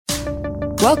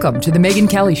Welcome to The Megyn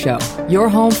Kelly Show, your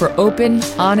home for open,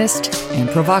 honest, and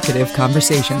provocative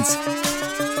conversations.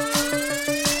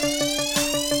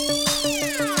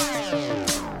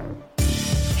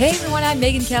 Hey everyone, I'm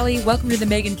Megyn Kelly. Welcome to The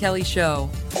Megyn Kelly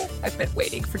Show. I've been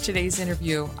waiting for today's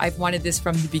interview. I've wanted this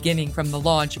from the beginning, from the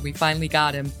launch, and we finally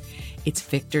got him. It's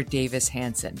Victor Davis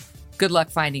Hanson. Good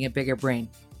luck finding a bigger brain.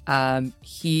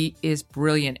 He is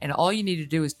brilliant, and all you need to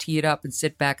do is tee it up and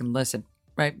sit back and listen.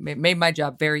 Right? Made my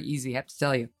job very easy, I have to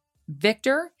tell you.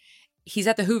 Victor, he's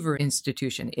at the Hoover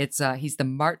Institution. He's the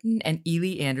Martin and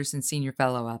Ely Anderson Senior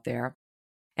Fellow out there.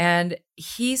 And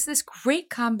he's this great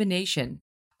combination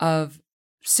of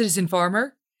citizen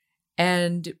farmer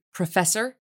and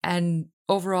professor and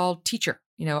overall teacher,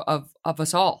 of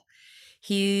us all.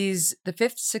 He's the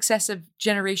fifth successive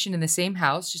generation in the same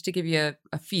house, just to give you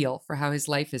a feel for how his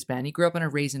life has been. He grew up on a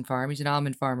raisin farm. He's an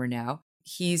almond farmer now.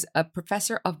 He's a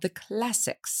professor of the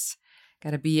classics.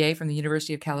 Got a BA from the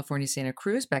University of California, Santa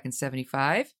Cruz back in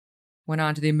 1975. Went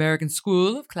on to the American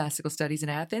School of Classical Studies in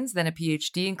Athens, then a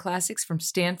PhD in classics from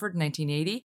Stanford in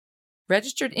 1980.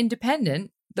 Registered independent,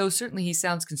 though certainly he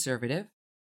sounds conservative.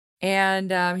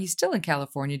 And he's still in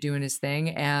California doing his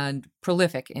thing and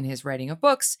prolific in his writing of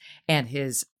books. And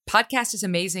his podcast is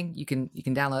amazing. You can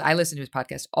download. I listen to his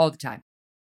podcast all the time.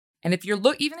 And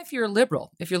even if you're a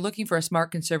liberal, if you're looking for a smart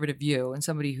conservative view and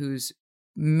somebody who's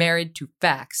married to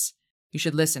facts, you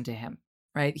should listen to him,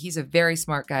 right? He's a very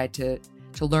smart guy to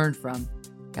learn from.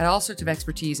 Got all sorts of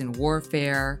expertise in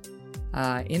warfare,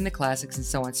 in the classics and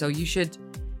so on. So you should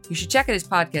check out his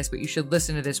podcast, but you should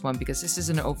listen to this one because this is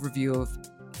an overview of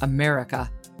America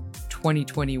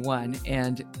 2021,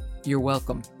 and you're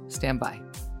welcome. Stand by.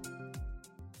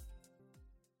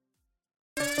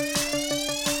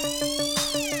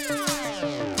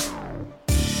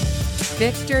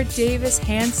 Victor Davis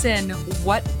Hanson,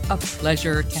 what a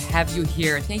pleasure to have you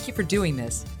here. Thank you for doing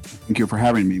this. Thank you for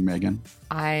having me, Megyn.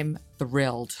 I'm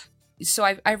thrilled. So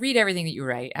I read everything that you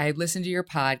write. I listen to your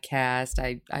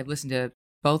podcast. I've listened to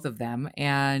both of them.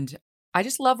 And I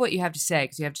just love what you have to say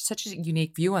because you have such a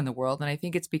unique view on the world. And I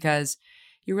think it's because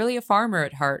you're really a farmer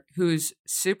at heart who's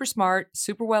super smart,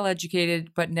 super well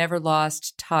educated, but never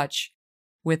lost touch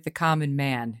with the common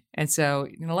man. And so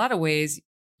in a lot of ways,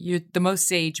 you're the most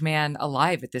sage man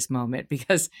alive at this moment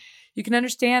because you can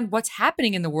understand what's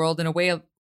happening in the world in a way a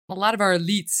lot of our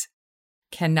elites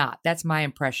cannot. That's my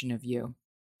impression of you.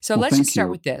 So let's just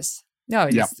start with this. No,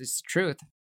 it's the truth.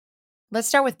 Let's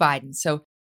start with Biden. So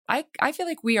I feel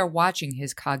like we are watching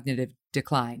his cognitive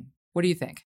decline. What do you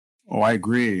think? Oh, I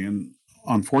agree. And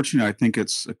unfortunately, I think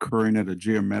it's occurring at a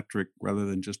geometric rather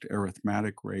than just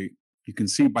arithmetic rate. You can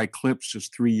see by clips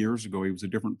just 3 years ago, he was a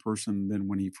different person than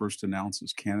when he first announced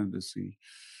his candidacy.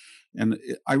 And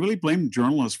I really blame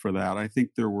journalists for that. I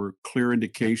think there were clear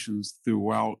indications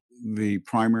throughout the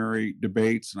primary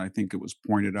debates, and I think it was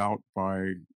pointed out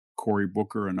by Cory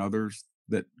Booker and others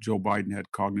that Joe Biden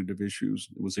had cognitive issues.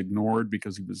 It was ignored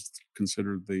because he was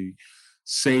considered the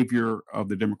savior of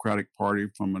the Democratic Party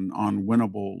from an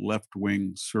unwinnable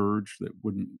left-wing surge that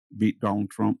wouldn't beat Donald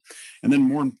Trump. And then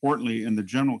more importantly, in the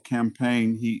general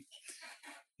campaign, he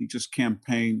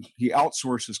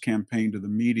outsourced his campaign to the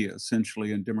media,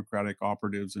 essentially, and Democratic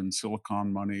operatives and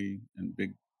Silicon money and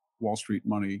big Wall Street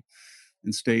money,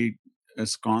 and stayed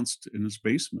ensconced in his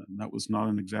basement. And that was not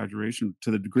an exaggeration.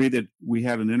 To the degree that he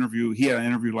had an interview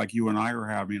like you and I are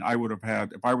having, I would have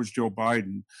had, if I was Joe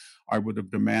Biden, I would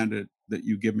have demanded that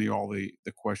you give me all the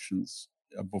questions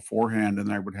beforehand,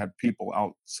 and I would have people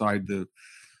outside the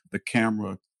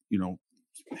camera,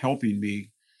 helping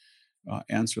me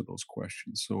answer those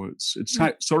questions. So it's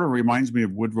sort of reminds me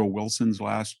of Woodrow Wilson's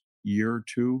last year or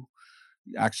two,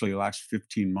 actually the last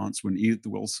 15 months, when Edith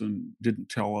Wilson didn't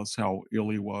tell us how ill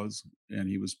he was, and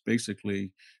he was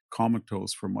basically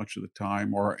comatose for much of the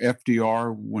time. Or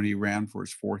FDR, when he ran for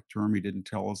his fourth term, he didn't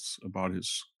tell us about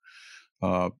his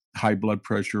high blood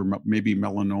pressure, maybe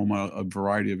melanoma, a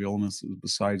variety of illnesses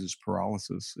besides his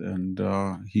paralysis. And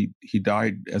he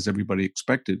died, as everybody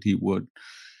expected he would,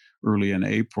 early in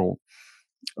April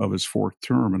of his fourth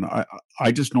term. And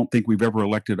I just don't think we've ever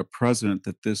elected a president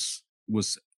that this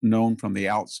was known from the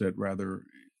outset rather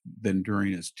than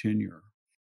during his tenure.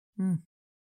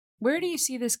 Where do you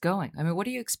see this going? I mean, what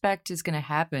do you expect is going to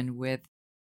happen with,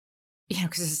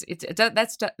 because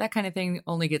that kind of thing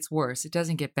only gets worse. It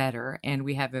doesn't get better. And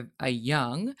we have a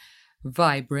young,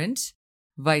 vibrant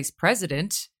vice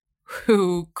president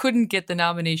who couldn't get the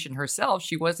nomination herself.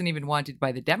 She wasn't even wanted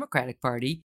by the Democratic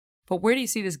Party. But where do you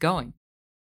see this going?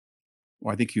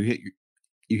 Well, I think you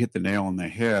hit the nail on the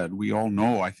head. We all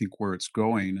know, I think, where it's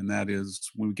going, and that is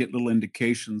when we get little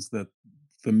indications that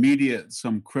the media at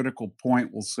some critical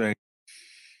point will say,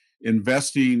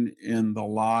 investing in the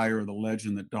lie or the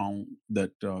legend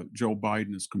that Joe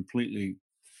Biden is completely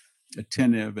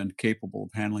attentive and capable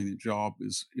of handling the job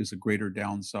is a greater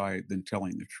downside than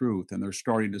telling the truth. And they're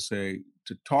starting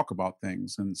to talk about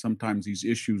things. And sometimes these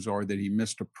issues are that he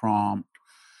missed a prompt.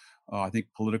 I think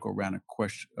Politico ran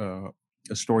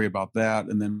a story about that.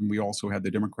 And then we also had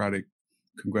the Democratic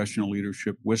congressional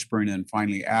leadership whispering and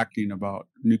finally acting about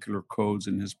nuclear codes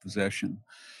in his possession.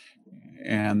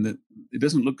 And it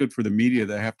doesn't look good for the media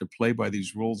that have to play by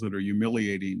these rules that are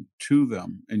humiliating to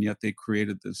them, and yet they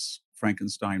created this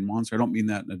Frankenstein monster. I don't mean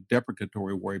that in a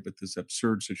deprecatory way, but this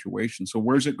absurd situation. So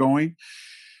where's it going?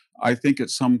 I think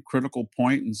at some critical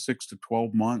point in 6 to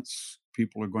 12 months,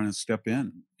 people are going to step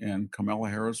in, and Kamala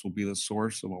Harris will be the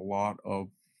source of a lot of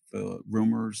the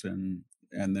rumors and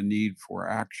the need for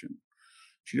action.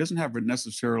 She doesn't have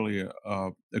necessarily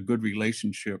a good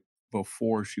relationship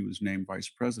before she was named vice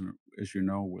president, as you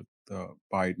know, with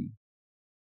Biden.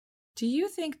 Do you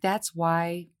think that's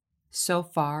why so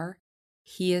far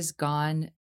he has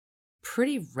gone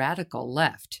pretty radical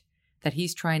left, that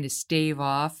he's trying to stave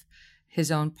off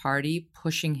his own party,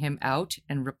 pushing him out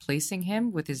and replacing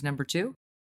him with his number two?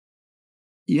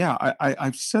 Yeah,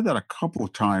 I've said that a couple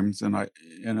of times, and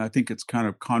I think it's kind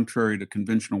of contrary to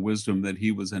conventional wisdom that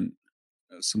he was in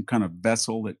some kind of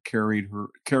vessel that carried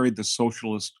the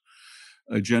socialist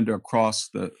agenda across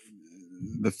the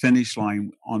finish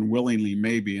line unwillingly,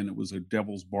 maybe, and it was a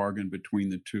devil's bargain between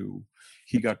the two.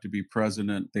 He got to be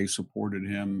president. They supported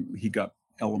him. He got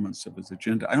elements of his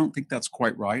agenda. I don't think that's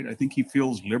quite right. I think he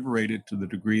feels liberated to the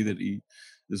degree that he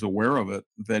is aware of it,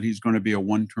 that he's going to be a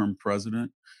one-term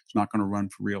president. He's not going to run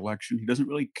for reelection. He doesn't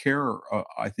really care,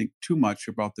 I think, too much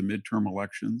about the midterm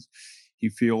elections. He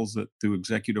feels that through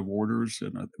executive orders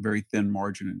and a very thin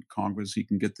margin in Congress, he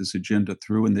can get this agenda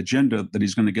through. And the agenda that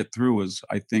he's going to get through is,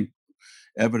 I think,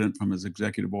 evident from his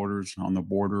executive orders on the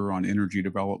border, on energy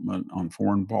development, on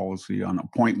foreign policy, on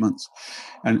appointments.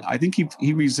 And I think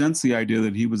he resents the idea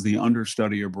that he was the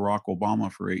understudy of Barack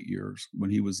Obama for 8 years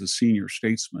when he was the senior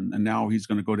statesman. And now he's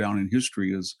going to go down in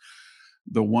history as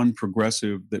the one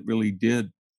progressive that really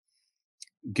did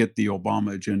get the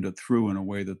Obama agenda through in a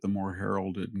way that the more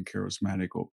heralded and charismatic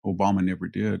Obama never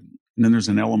did. And then there's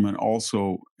an element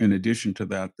also, in addition to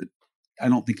that, that I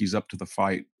don't think he's up to the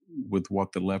fight with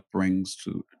what the left brings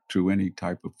to any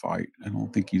type of fight. I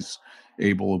don't think he's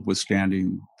able of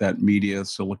withstanding that media,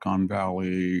 Silicon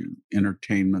Valley,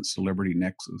 entertainment, celebrity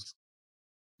nexus.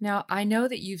 Now, I know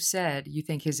that you've said you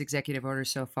think his executive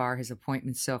orders so far, his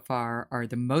appointments so far, are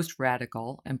the most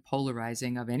radical and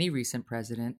polarizing of any recent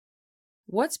president.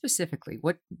 What specifically?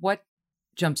 What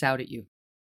jumps out at you?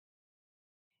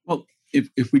 Well,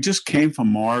 if we just came from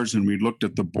Mars and we looked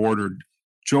at the border,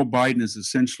 Joe Biden has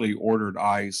essentially ordered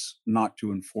ICE not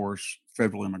to enforce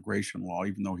federal immigration law,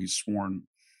 even though he's sworn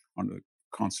on the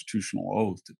constitutional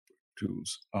oath to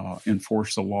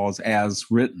enforce the laws as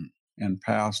written and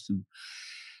passed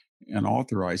and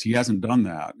authorized. He hasn't done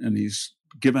that, and he's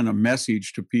given a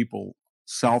message to people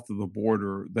south of the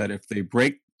border that if they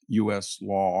break U.S.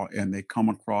 law and they come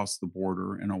across the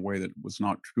border in a way that was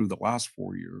not true the last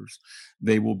 4 years,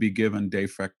 they will be given de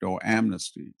facto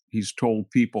amnesty. He's told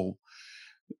people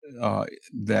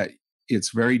that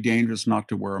it's very dangerous not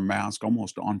to wear a mask,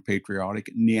 almost unpatriotic,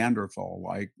 Neanderthal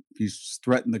like. He's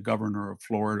threatened the governor of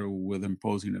Florida with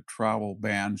imposing a travel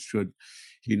ban should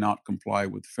he not comply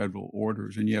with federal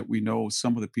orders. And yet we know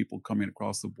some of the people coming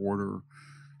across the border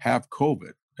have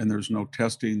COVID, and there's no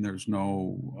testing, there's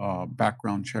no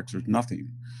background checks, there's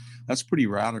nothing. That's pretty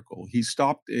radical. He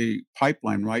stopped a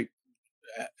pipeline right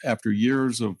after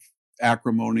years of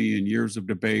acrimony and years of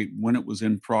debate when it was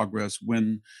in progress,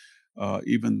 when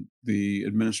even the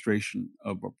administration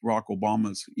of Barack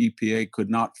Obama's EPA could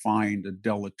not find a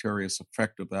deleterious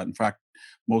effect of that. In fact,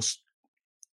 most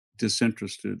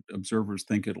disinterested observers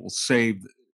think it will save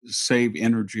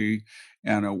energy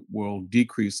and it will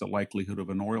decrease the likelihood of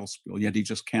an oil spill. Yet he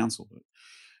just canceled it,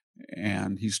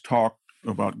 and he's talked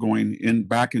about going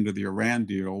back into the Iran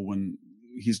deal when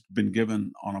he's been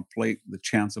given on a plate the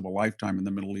chance of a lifetime in the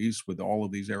Middle East, with all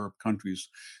of these Arab countries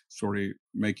sort of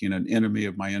making an enemy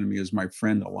of my enemy is my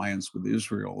friend alliance with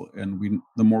Israel. And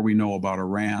the more we know about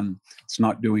Iran, it's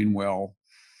not doing well.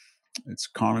 Its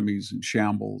economy's in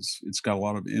shambles. It's got a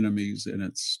lot of enemies, and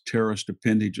its terrorist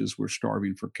appendages were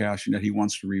starving for cash. And yet he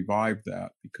wants to revive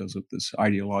that because of this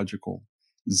ideological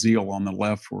zeal on the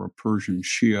left for a Persian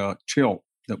Shia tilt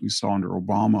that we saw under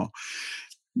Obama.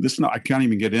 I can't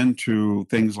even get into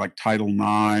things like Title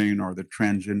IX or the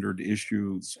transgendered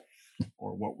issues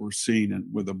or what we're seeing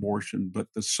with abortion, but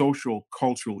the social,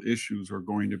 cultural issues are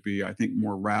going to be, I think,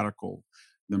 more radical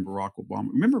than Barack Obama.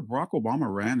 Remember, Barack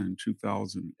Obama ran in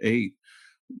 2008,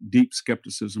 deep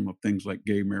skepticism of things like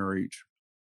gay marriage,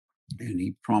 and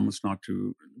he promised not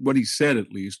to. What he said,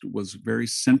 at least, was very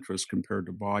centrist compared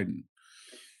to Biden.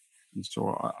 And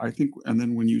so I think, and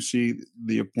then when you see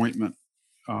the appointment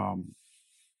um,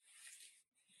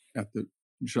 at the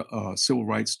Civil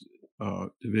Rights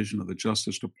Division of the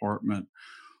Justice Department,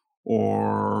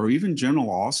 or even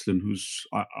General Austin, who's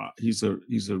he's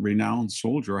a renowned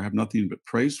soldier. I have nothing but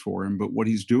praise for him. But what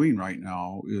he's doing right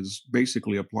now is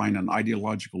basically applying an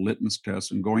ideological litmus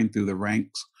test and going through the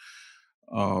ranks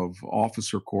of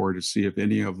officer corps to see if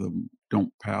any of them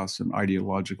don't pass an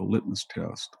ideological litmus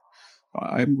test.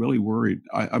 I'm really worried.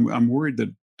 I'm worried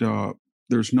that uh,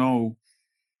 there's no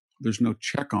there's no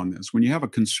check on this. When you have a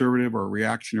conservative or a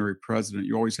reactionary president,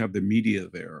 you always have the media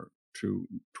there to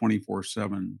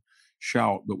 24/7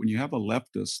 shout. But when you have a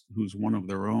leftist who's one of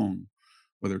their own,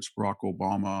 whether it's Barack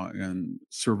Obama and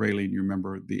surveilling, you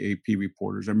remember the AP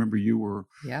reporters. I remember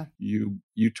Yeah.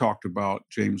 you talked about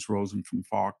James Rosen from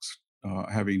Fox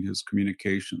having his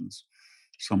communications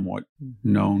somewhat Hmm.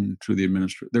 known to the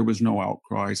administration. There was no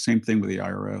outcry. Same thing with the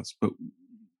IRS. But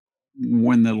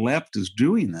when the left is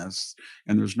doing this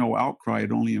and there's no outcry,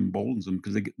 it only emboldens them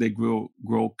because they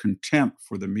grow contempt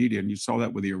for the media. And you saw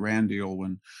that with the Iran deal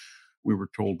when we were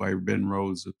told by Ben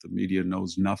Rhodes that the media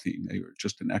knows nothing. They are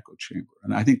just an echo chamber.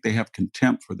 And I think they have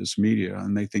contempt for this media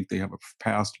and they think they have a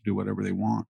pass to do whatever they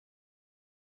want.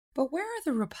 But where are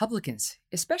the Republicans,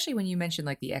 especially when you mention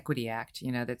like the Equity Act,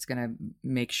 that's going to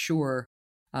make sure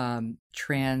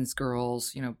trans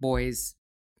girls, boys,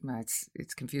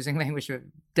 it's confusing language, but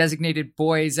designated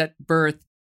boys at birth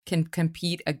can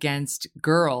compete against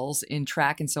girls in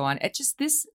track and so on. It just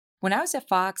this, when I was at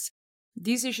Fox,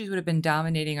 these issues would have been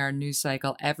dominating our news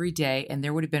cycle every day, and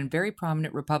there would have been very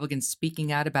prominent Republicans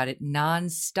speaking out about it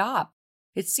nonstop.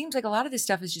 It seems like a lot of this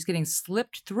stuff is just getting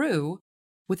slipped through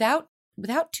without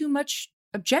too much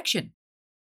objection.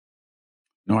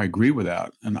 No, I agree with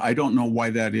that. And I don't know why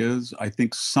that is. I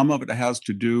think some of it has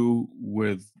to do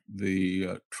with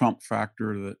the Trump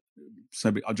factor that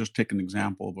I'll just take an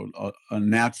example of a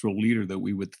natural leader that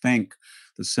we would think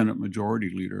the Senate Majority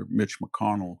Leader, Mitch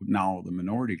McConnell, now the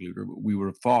Minority Leader, but we would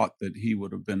have thought that he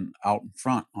would have been out in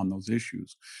front on those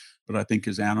issues. But I think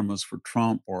his animus for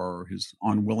Trump or his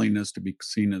unwillingness to be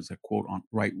seen as a quote on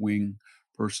right wing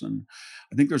person.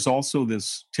 I think there's also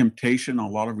this temptation, a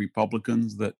lot of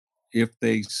Republicans, that if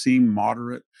they seem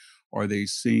moderate or they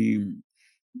seem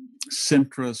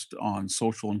centrist on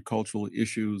social and cultural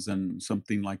issues, and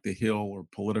something like The Hill or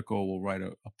Politico will write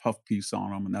a puff piece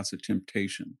on them, and that's a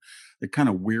temptation. They're kind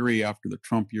of weary after the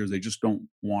Trump years. They just don't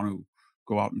want to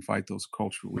go out and fight those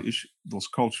cultural issues, those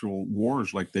cultural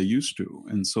wars like they used to.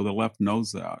 And so the left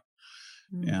knows that.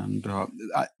 Mm. And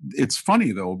it's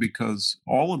funny, though, because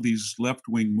all of these left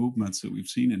wing movements that we've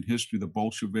seen in history, the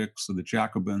Bolsheviks, or the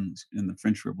Jacobins in the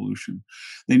French Revolution,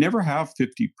 they never have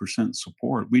 50%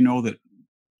 support. We know that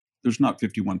there's not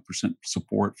 51%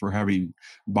 support for having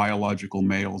biological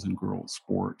males in girls'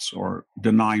 sports, or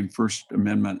denying First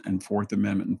Amendment and Fourth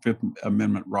Amendment and Fifth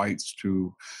Amendment rights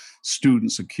to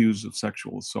students accused of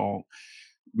sexual assault.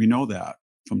 We know that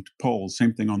from polls,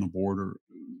 same thing on the border.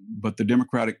 But the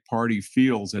Democratic Party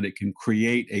feels that it can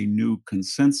create a new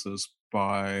consensus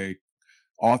by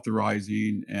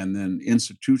authorizing and then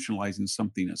institutionalizing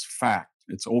something as fact.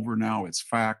 It's over now, it's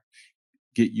fact,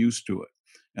 get used to it.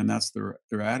 And that's their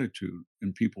attitude,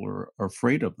 and people are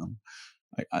afraid of them.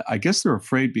 I guess they're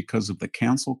afraid because of the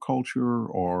cancel culture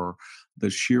or the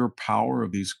sheer power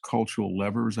of these cultural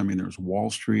levers. I mean, there's Wall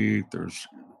Street, there's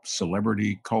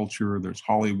celebrity culture, there's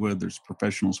Hollywood, there's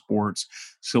professional sports,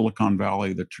 Silicon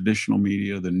Valley, the traditional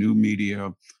media, the new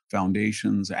media,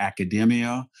 foundations,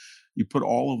 academia. You put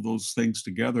all of those things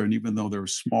together, and even though they're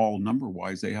small number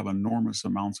wise, they have enormous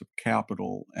amounts of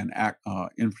capital and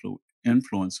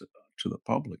influence to the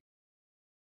public.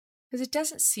 Because it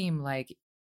doesn't seem like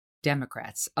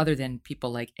Democrats, other than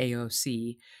people like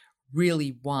AOC,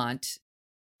 really want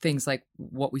things like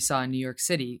what we saw in New York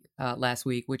City last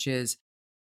week, which is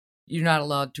you're not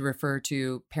allowed to refer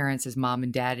to parents as mom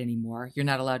and dad anymore. You're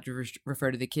not allowed to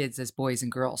refer to the kids as boys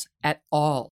and girls at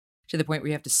all, to the point where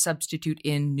you have to substitute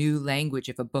in new language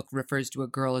if a book refers to a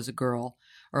girl as a girl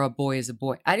or a boy as a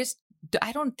boy. I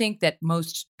don't think that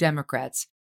most Democrats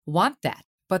want that,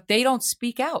 but they don't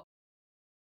speak out.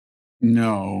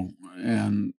 No,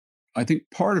 and I think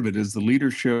part of it is the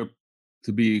leadership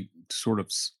to be sort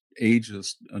of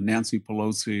ageist. Nancy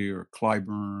Pelosi or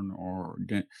Clyburn or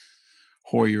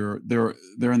Hoyer, they're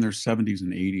in their 70s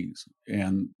and 80s,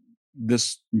 and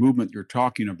this movement you're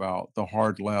talking about, the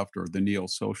hard left or the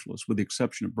neo-socialists, with the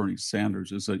exception of Bernie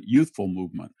Sanders, is a youthful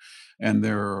movement. And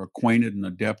they're acquainted and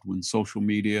adept with social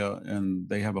media, and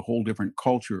they have a whole different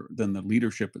culture than the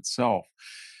leadership itself.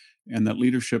 And that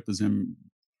leadership is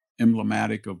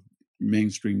emblematic of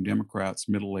mainstream Democrats,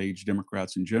 middle-aged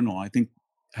Democrats in general. I think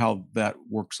how that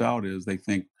works out is they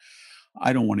think,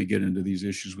 I don't want to get into these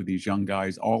issues with these young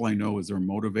guys. All I know is they're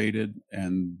motivated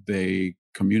and they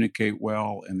communicate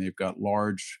well and they've got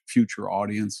large future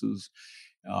audiences.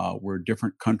 We're a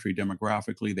different country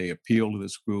demographically. They appeal to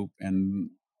this group, and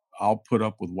I'll put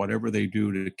up with whatever they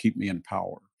do to keep me in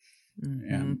power. Hmm.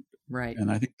 And Right.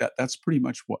 and I think that that's pretty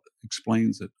much what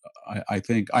explains it. I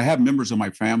think I have members of my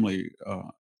family,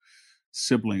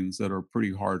 siblings that are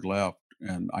pretty hard left,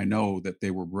 and I know that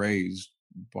they were raised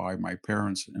by my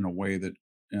parents in a way that,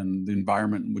 in the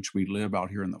environment in which we live out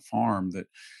here in the farm, that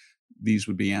these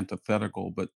would be antithetical,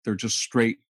 but they're just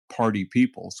straight party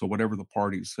people. So whatever the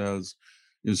party says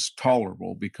is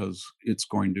tolerable because it's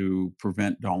going to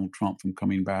prevent Donald Trump from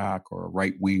coming back, or a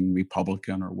right wing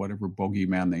Republican, or whatever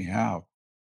bogeyman they have.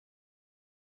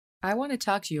 I want to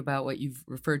talk to you about what you've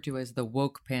referred to as the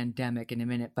woke pandemic in a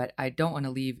minute, but I don't want to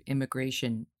leave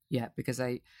immigration yet because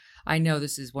I know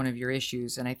this is one of your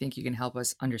issues and I think you can help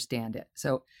us understand it.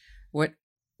 So what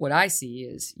what I see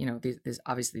is, there's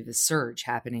obviously this surge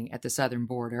happening at the southern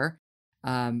border.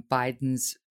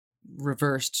 Biden's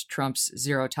reversed Trump's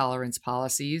zero tolerance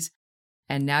policies,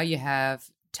 and now you have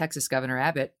Texas Governor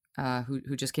Abbott,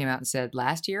 who just came out and said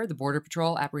last year the Border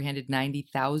Patrol apprehended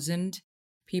 90,000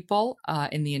 people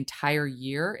in the entire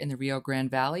year in the Rio Grande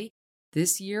Valley.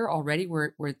 This year already,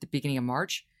 we're at the beginning of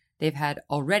March. They've had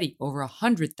already over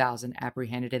 100,000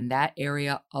 apprehended in that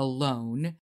area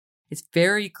alone. It's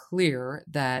very clear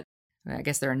that, I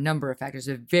guess there are a number of factors.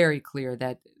 It's very clear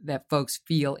that folks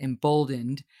feel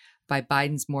emboldened by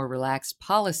Biden's more relaxed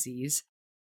policies.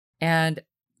 And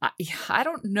I, I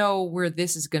don't know where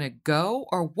this is going to go,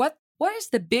 or what is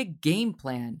the big game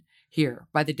plan here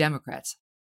by the Democrats?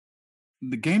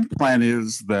 The game plan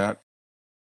is that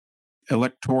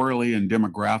electorally and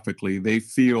demographically, they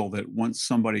feel that once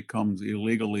somebody comes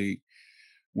illegally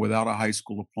without a high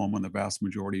school diploma, and the vast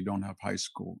majority don't have high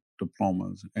school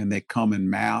diplomas, and they come in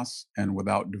mass and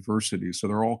without diversity. So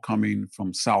they're all coming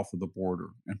from south of the border.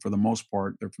 And for the most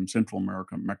part, they're from Central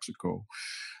America and Mexico.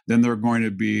 Then they're going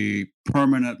to be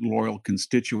permanent loyal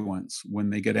constituents when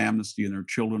they get amnesty and their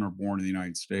children are born in the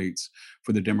United States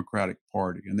for the Democratic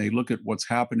Party. And they look at what's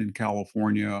happened in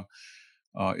California.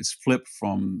 It's flipped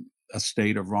from a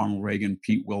state of Ronald Reagan,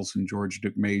 Pete Wilson, George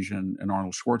Deukmejian, and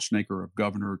Arnold Schwarzenegger of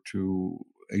governor to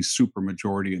a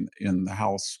supermajority in the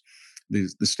House. The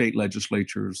state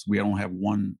legislatures, we don't have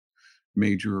one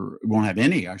major, we won't have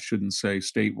any, I shouldn't say,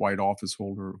 statewide office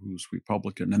holder who's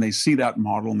Republican. And they see that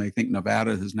model and they think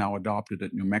Nevada has now adopted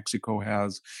it. New Mexico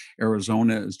has.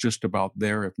 Arizona is just about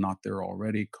there, if not there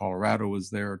already. Colorado is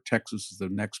there. Texas is the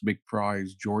next big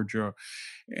prize. Georgia.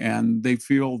 And they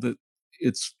feel that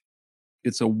it's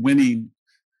it's a winning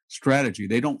strategy.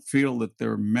 They don't feel that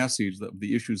their message, that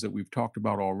the issues that we've talked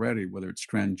about already, whether it's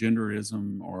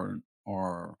transgenderism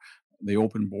or the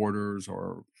open borders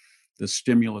or the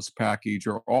stimulus package,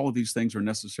 or all of these things are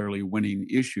necessarily winning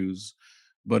issues,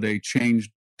 but a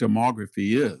changed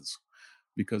demography is,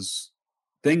 because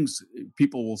things,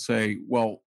 people will say,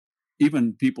 well,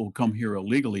 even people who come here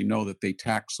illegally know that they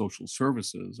tax social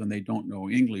services and they don't know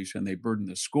English and they burden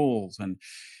the schools. And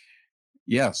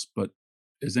yes, but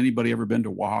has anybody ever been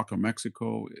to Oaxaca,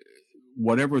 Mexico?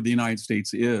 Whatever the United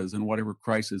States is and whatever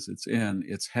crisis it's in,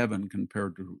 it's heaven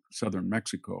compared to southern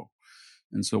Mexico.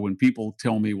 And so when people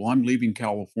tell me, well, I'm leaving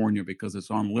California because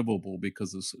it's unlivable,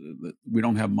 because we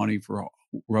don't have money for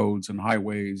roads and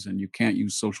highways, and you can't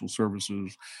use social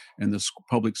services, and the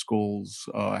public schools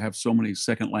have so many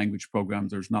second language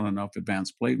programs, there's not enough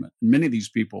advanced placement. Many of these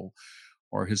people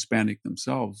are Hispanic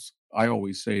themselves. I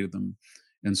always say to them,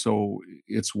 and so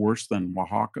it's worse than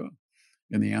Oaxaca?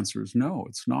 And the answer is no,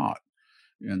 it's not.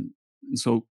 And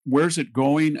so where's it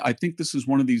going? I think this is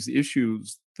one of these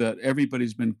issues that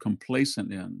everybody's been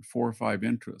complacent in, four or five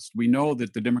interests. We know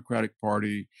that the Democratic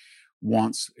Party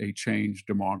wants a changed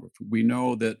demography. We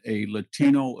know that a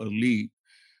Latino elite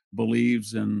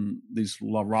believes in this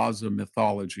La Raza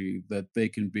mythology, that they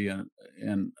can be,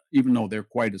 and even though they're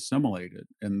quite assimilated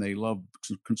and they love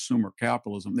consumer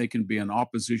capitalism, they can be an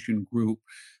opposition group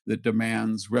that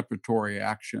demands reparatory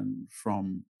action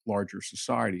from larger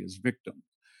society as victims.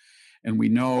 And we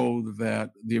know that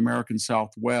the American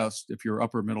Southwest, if you're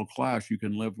upper middle class, you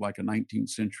can live like a 19th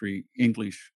century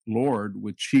English lord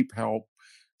with cheap help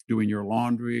doing your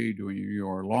laundry, doing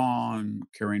your lawn,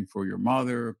 caring for your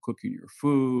mother, cooking your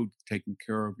food, taking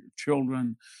care of your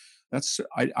children.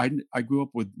 I grew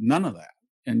up with none of that.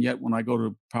 And yet when I go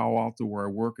to Palo Alto where I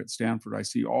work at Stanford, I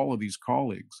see all of these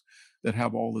colleagues that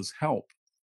have all this help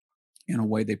in a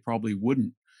way they probably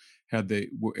wouldn't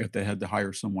if they had to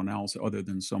hire someone else other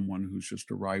than someone who's just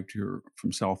arrived here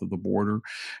from south of the border.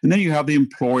 And then you have the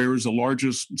employers, the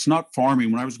largest, it's not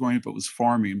farming. When I was growing up, it was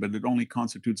farming, but it only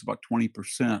constitutes about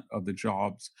 20% of the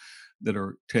jobs that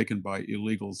are taken by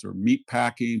illegals are meat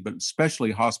packing, but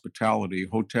especially hospitality,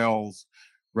 hotels,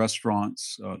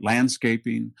 restaurants,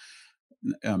 landscaping,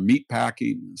 meat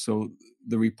packing. So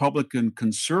the Republican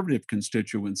conservative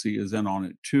constituency is in on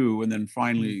it too. And then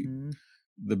finally,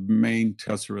 the main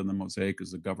tester in the mosaic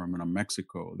is the government of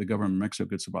Mexico. The government of Mexico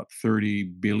gets about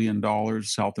 $30 billion.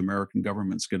 South American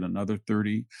governments get another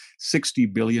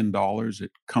 $60 billion.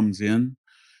 It comes in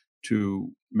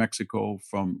to Mexico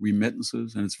from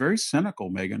remittances. And it's very cynical,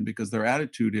 Megan, because their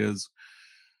attitude is,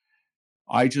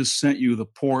 I just sent you the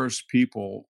poorest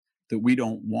people that we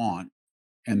don't want,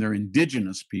 and they're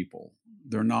indigenous people.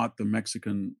 They're not the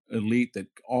Mexican elite that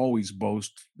always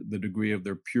boast the degree of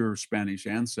their pure Spanish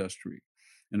ancestry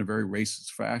in a very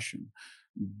racist fashion.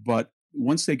 But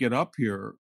once they get up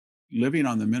here, living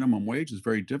on the minimum wage is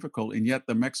very difficult, and yet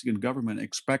the Mexican government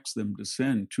expects them to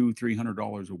send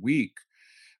 $200-300 a week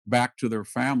back to their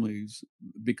families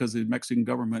because the Mexican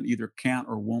government either can't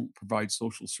or won't provide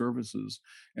social services.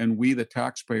 And we, the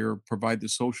taxpayer, provide the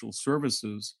social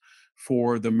services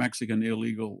for the Mexican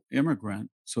illegal immigrant.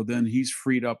 So then he's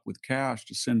freed up with cash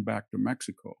to send back to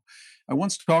Mexico. I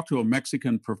once talked to a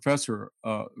Mexican professor,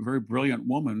 a very brilliant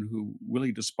woman who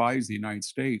really despised the United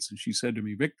States. And she said to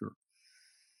me, Victor,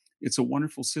 it's a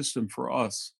wonderful system for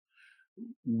us.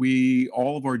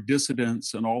 All of our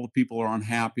dissidents and all the people are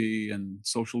unhappy and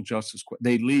social justice,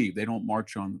 they leave. They don't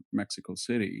march on Mexico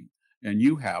City, and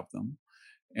you have them.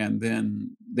 And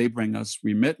then they bring us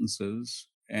remittances,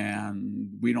 and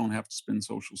we don't have to spend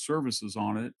social services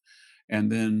on it. And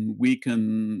then we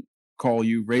can call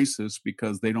you racist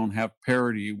because they don't have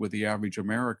parity with the average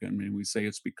American. And we say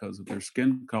it's because of their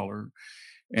skin color.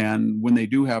 And when they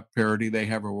do have parity, they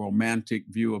have a romantic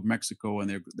view of Mexico,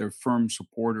 and they're firm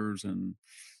supporters and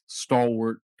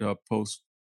stalwart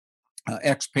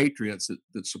expatriates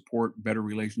that support better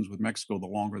relations with Mexico the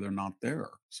longer they're not there.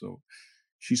 So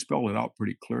she spelled it out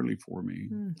pretty clearly for me.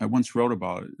 I once wrote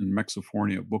about it in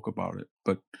Mexifornia, a book about it,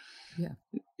 but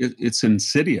it's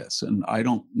insidious, and I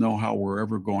don't know how we're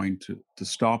ever going to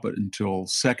stop it until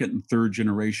second and third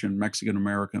generation Mexican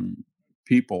American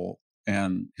people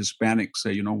and Hispanics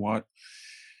say, you know what?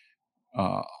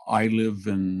 I live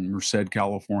in Merced,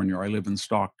 California, or I live in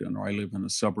Stockton, or I live in a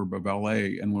suburb of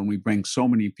LA. And when we bring so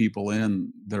many people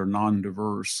in that are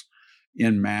non-diverse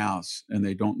in mass, and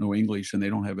they don't know English and they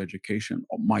don't have education,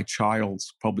 my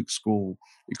child's public school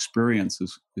experience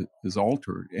is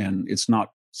altered. And it's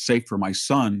not safe for my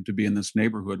son to be in this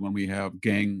neighborhood when we have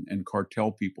gang and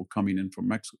cartel people coming in from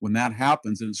Mexico. When that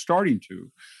happens, and it's starting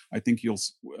to, I think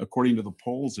according to the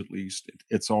polls at least,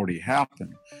 it's already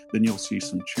happened, then you'll see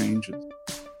some changes.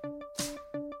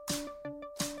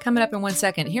 Coming up in 1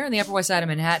 second, here on the Upper West Side of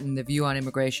Manhattan, the view on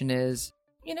immigration is,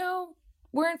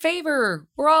 we're in favor.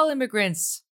 We're all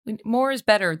immigrants. More is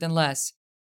better than less.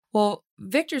 Well,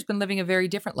 Victor's been living a very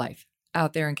different life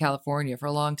out there in California for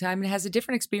a long time and has a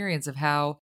different experience of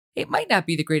how it might not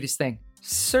be the greatest thing.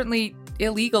 Certainly,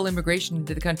 illegal immigration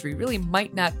into the country really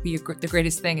might not be the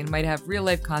greatest thing and might have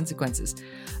real-life consequences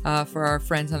for our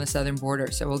friends on the southern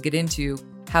border. So we'll get into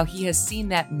how he has seen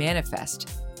that manifest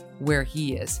where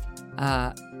he is.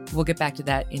 We'll get back to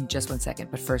that in just 1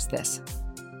 second, but first this.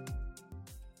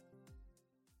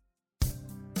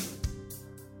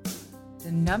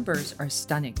 The numbers are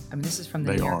stunning. I mean, this is from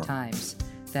the New York Times,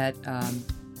 that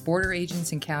border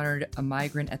agents encountered a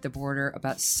migrant at the border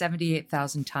about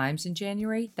 78,000 times in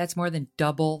January. That's more than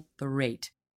double the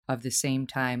rate of the same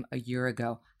time a year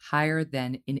ago, higher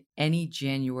than in any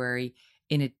January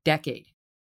in a decade.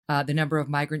 The number of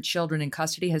migrant children in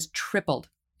custody has tripled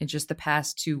in just the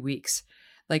past 2 weeks.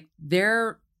 Like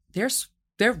they're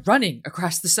running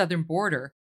across the southern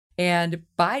border. And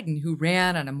Biden, who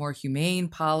ran on a more humane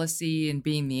policy and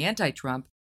being the anti-Trump,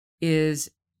 he's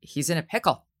in a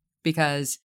pickle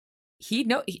because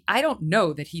I don't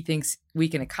know that he thinks we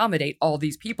can accommodate all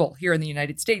these people here in the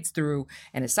United States through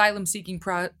an asylum-seeking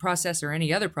process or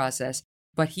any other process.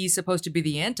 But he's supposed to be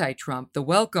the anti-Trump, the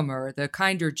welcomer, the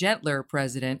kinder, gentler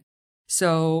president.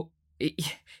 So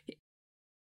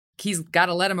he's got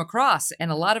to let them across,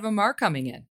 and a lot of them are coming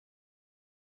in.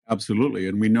 Absolutely.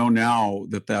 And we know now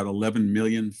that 11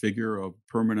 million figure of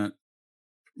permanent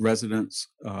residents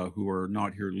who are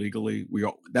not here legally.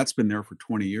 That's been there for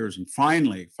 20 years. And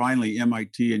finally,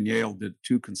 MIT and Yale did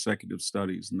 2 consecutive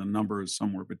studies, and the number is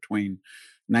somewhere between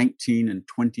 19 and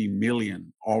 20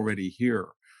 million already here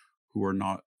who are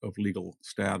not of legal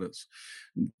status.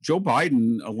 Joe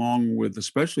Biden, along with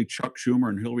especially Chuck Schumer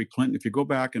and Hillary Clinton, if you go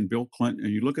back and Bill Clinton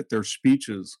and you look at their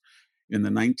speeches in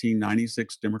the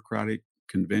 1996 Democratic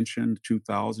Convention,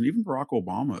 2000, even Barack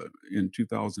Obama in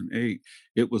 2008,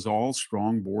 it was all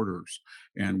strong borders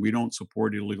and we don't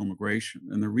support illegal immigration.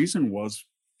 And the reason was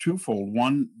twofold.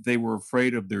 One, they were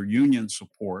afraid of their union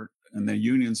support, and the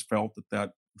unions felt that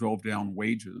that drove down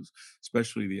wages,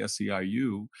 especially the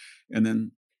SEIU. And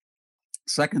then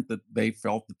second, that they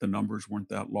felt that the numbers weren't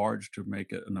that large to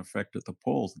make it an effect at the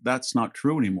polls. That's not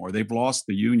true anymore. They've lost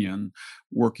the union,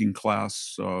 working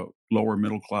class, lower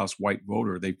middle class white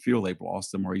voter. They feel they've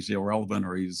lost him, or he's irrelevant,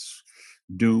 or he's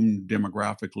doomed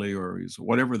demographically, or he's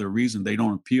whatever the reason. They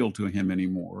don't appeal to him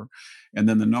anymore. And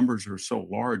then the numbers are so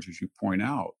large, as you point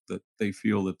out, that they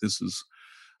feel that this is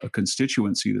a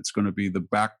constituency that's going to be the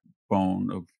backbone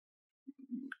of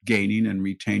gaining and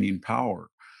retaining power.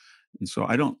 And so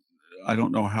I don't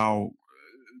know how.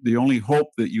 The only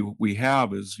hope that we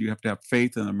have is you have to have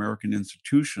faith in American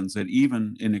institutions, that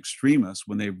even in extremists,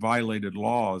 when they've violated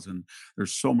laws, and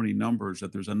there's so many numbers,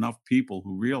 that there's enough people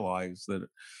who realize that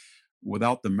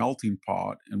without the melting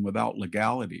pot and without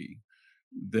legality,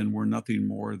 then we're nothing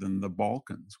more than the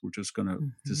Balkans. We're just going to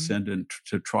descend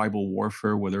into tribal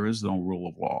warfare where there is no rule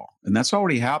of law. And that's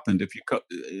already happened. If you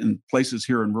in places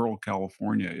here in rural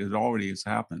California, it already has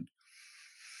happened.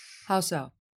 How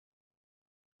so?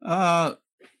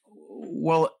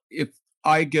 Well, if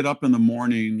I get up in the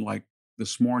morning, like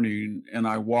this morning, and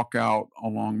I walk out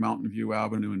along Mountain View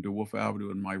Avenue and DeWolf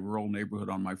Avenue in my rural neighborhood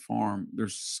on my farm,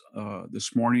 this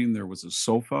morning there was a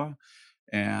sofa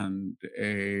and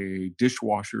a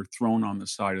dishwasher thrown on the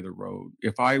side of the road.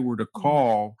 If I were to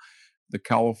call the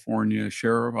California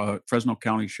sheriff, Fresno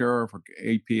County Sheriff, or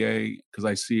APA, because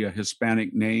I see a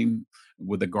Hispanic name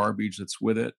with the garbage that's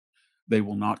with it, they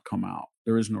will not come out.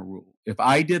 There is no rule. If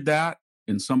I did that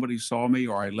and somebody saw me,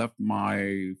 or I left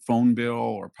my phone bill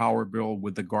or power bill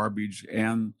with the garbage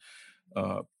and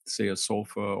say a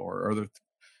sofa or other,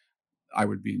 I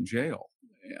would be in jail.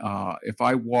 If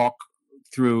I walk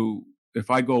through, if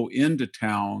I go into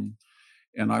town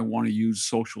and I want to use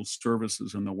social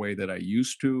services in the way that I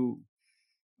used to,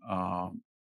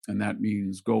 and that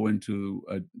means go into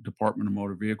a Department of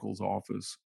Motor Vehicles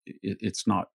office, it's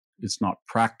not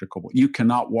practicable. You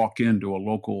cannot walk into a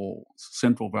local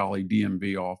Central Valley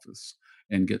DMV office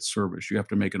and get service. You have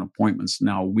to make an appointment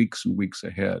now weeks and weeks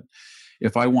ahead.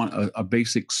 If I want a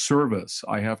basic service,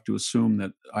 I have to assume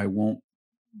that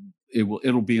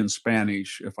it'll be in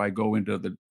Spanish. If I go into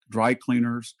the dry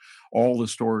cleaners, all the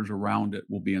stores around it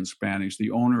will be in Spanish.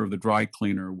 The owner of the dry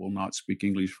cleaner will not speak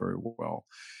English very well.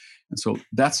 And so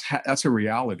that's a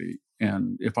reality.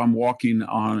 And if I'm walking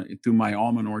through my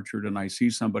almond orchard and I see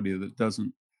somebody that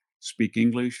doesn't speak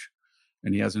English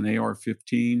and he has an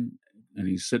AR-15 and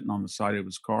he's sitting on the side of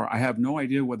his car, I have no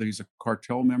idea whether he's a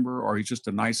cartel member or he's just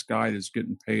a nice guy that's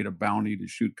getting paid a bounty to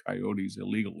shoot coyotes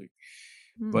illegally.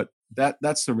 But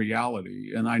that's the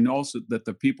reality. And I know that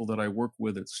the people that I work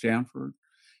with at Stanford,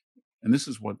 and this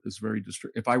is what is very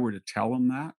disturbing, if I were to tell them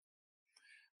that,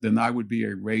 then I would be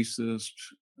a racist,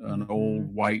 an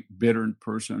old white bitter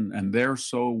person, and they're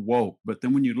so woke. But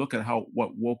then when you look at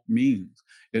what woke means,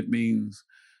 it means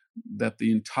that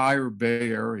the entire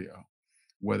Bay Area,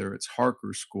 whether it's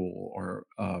Harker School or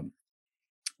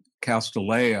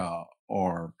Castellea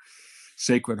or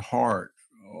Sacred Heart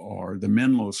or the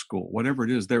Menlo School, whatever it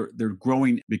is, they're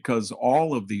growing because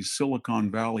all of these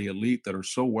Silicon Valley elite that are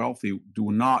so wealthy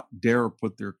do not dare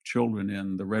put their children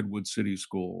in the Redwood City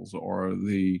schools or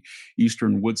the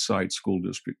Eastern Woodside School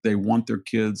District. They want their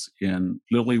kids in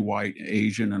lily white,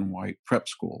 Asian and white prep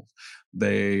schools.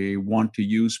 They want to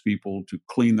use people to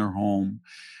clean their home,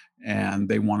 and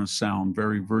they want to sound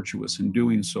very virtuous in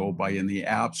doing so by, in the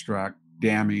abstract,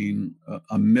 damning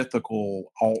a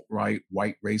mythical alt-right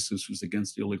white racist who's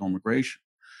against illegal immigration.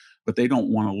 But they don't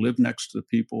want to live next to the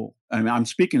people. I mean, I'm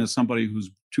speaking as somebody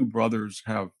whose 2 brothers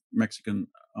have Mexican,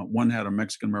 one had a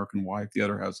Mexican-American wife, the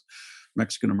other has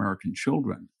Mexican-American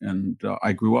children. And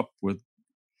I grew up with,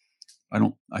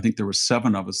 I think there were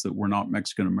 7 of us that were not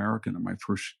Mexican-American in my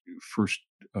first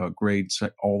grade,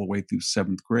 all the way through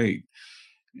 7th grade.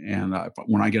 And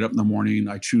when I get up in the morning,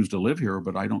 I choose to live here,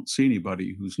 but I don't see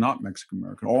anybody who's not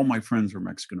Mexican-American. All my friends are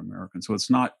Mexican-American. So it's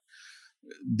not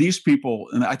these people.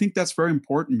 And I think that's very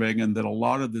important, Megan, that a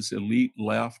lot of this elite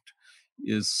left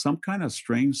is some kind of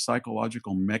strange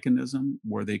psychological mechanism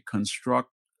where they construct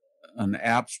an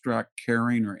abstract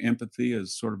caring or empathy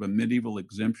as sort of a medieval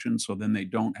exemption, so then they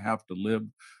don't have to live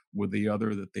with the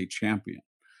other that they champion.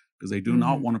 Because they do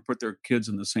not Hmm. want to put their kids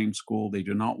in the same school. They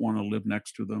do not want to live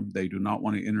next to them. They do not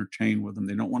want to entertain with them.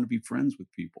 They don't want to be friends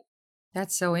with people.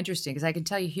 That's so interesting because I can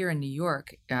tell you here in New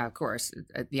York, of course,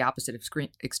 the opposite of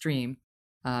extreme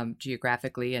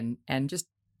geographically and just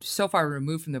so far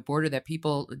removed from the border that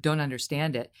people don't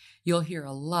understand it. You'll hear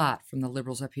a lot from the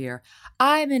liberals up here.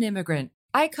 I'm an immigrant.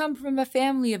 I come from a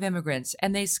family of immigrants.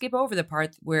 And they skip over the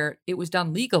part where it was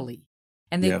done legally.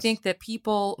 And they Yes. think that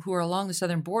people who are along the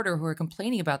southern border who are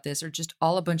complaining about this are just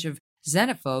all a bunch of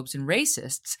xenophobes and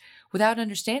racists without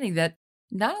understanding that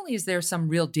not only is there some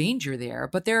real danger there,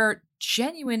 but there are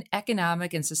genuine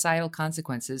economic and societal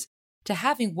consequences to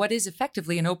having what is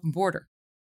effectively an open border.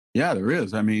 Yeah, there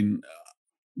is. I mean,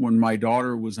 when my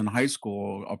daughter was in high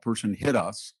school, a person hit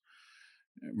us,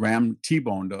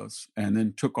 T-boned us, and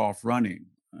then took off running.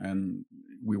 And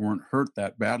we weren't hurt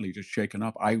that badly, just shaken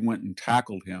up. I went and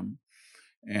tackled him,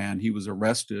 and he was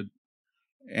arrested.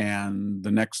 And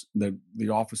the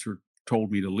officer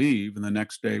told me to leave, and the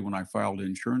next day when I filed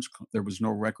insurance, there was no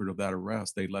record of that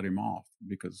arrest. They let him off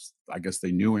because I guess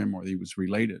they knew him or he was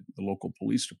related, the local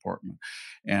police department.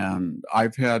 And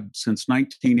I've had since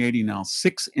 1980 now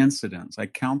 6 incidents, I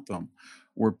count them,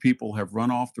 where people have run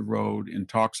off the road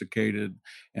intoxicated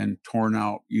and torn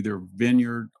out either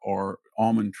vineyard or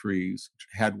almond trees.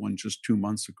 Had one just 2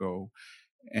 months ago,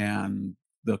 and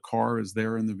the car is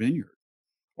there in the vineyard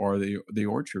or the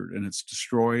orchard, and it's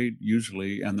destroyed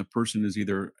usually, and the person is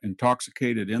either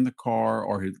intoxicated in the car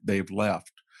or they've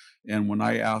left. And when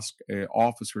I ask a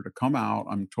officer to come out,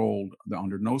 I'm told that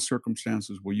under no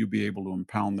circumstances will you be able to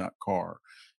impound that car.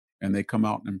 And they come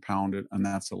out and impound it, and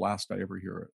that's the last I ever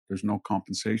hear it. There's no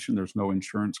compensation, there's no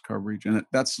insurance coverage, and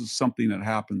that's something that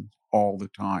happens all the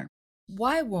time.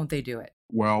 Why won't they do it?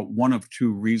 Well, one of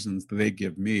 2 reasons that they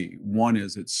give me. One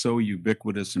is it's so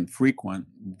ubiquitous and frequent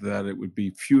that it would be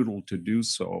futile to do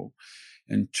so.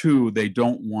 And 2, they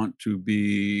don't want to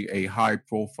be a high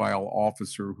profile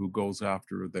officer who goes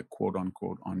after the quote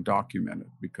unquote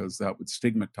undocumented, because that would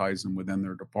stigmatize them within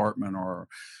their department or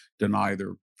deny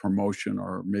their promotion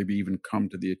or maybe even come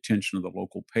to the attention of the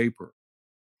local paper.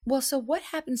 Well, so what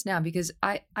happens now? Because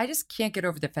I just can't get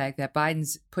over the fact that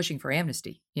Biden's pushing for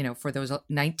amnesty, for those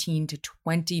 19 to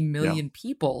 20 Yeah. million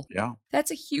people. Yeah.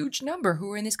 That's a huge number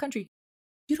who are in this country.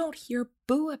 You don't hear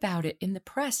boo about it in the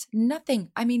press.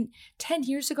 Nothing. I mean, 10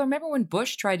 years ago, remember when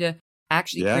Bush tried to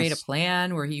actually create a Yes.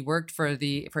 plan where he worked for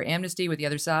amnesty with the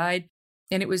other side?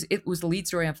 And it was the lead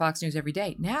story on Fox News every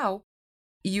day. Now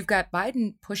you've got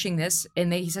Biden pushing this,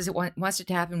 and he says it wants it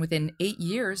to happen within 8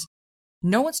 years.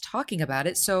 No one's talking about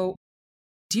it. So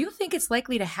do you think it's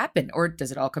likely to happen, or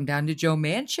does it all come down to Joe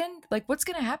Manchin? Like, what's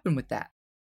going to happen with that?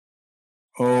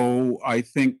 Oh, I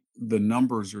think the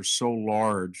numbers are so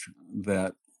large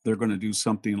that they're gonna do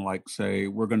something like say,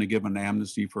 "We're gonna give an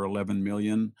amnesty for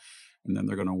 11,000,000," and then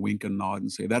they're gonna wink and nod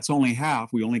and say, "That's only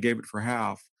half. We only gave it for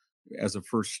half," as a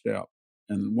first step.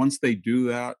 And once they do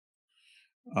that,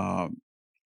 um,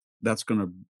 that's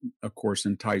gonna, of course,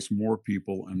 entice more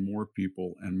people and more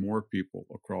people and more people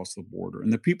across the border.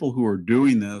 And the people who are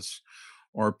doing this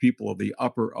are people of the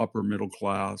upper middle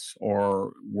class,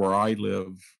 or where I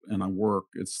live and I work,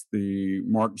 it's the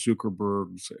Mark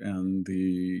Zuckerbergs and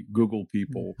the Google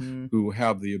people Hmm. who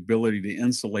have the ability to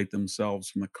insulate themselves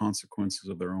from the consequences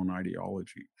of their own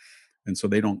ideology. And so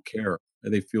they don't care.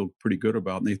 They feel pretty good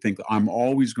about it. And they think that I'm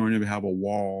always going to have a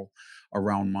wall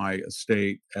around my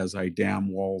estate as I dam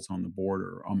walls on the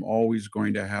border. I'm always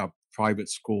going to have private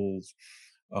schools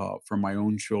for my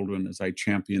own children as I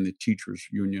champion the teachers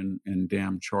union and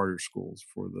damn charter schools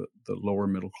for the lower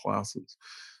middle classes.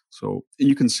 So, and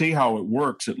you can see how it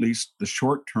works, at least the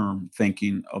short term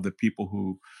thinking of the people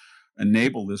who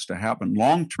enable this to happen.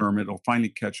 Long term, it'll finally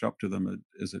catch up to them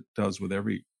as it does with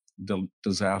every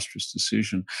disastrous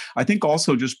decision. I think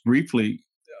also, just briefly,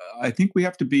 I think we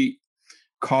have to be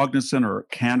cognizant or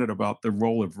candid about the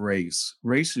role of race.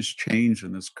 Race has changed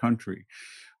in this country.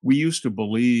 We used to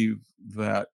believe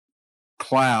that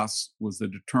class was the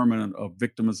determinant of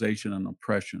victimization and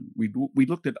oppression. We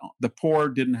looked at the poor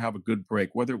didn't have a good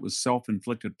break, whether it was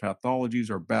self-inflicted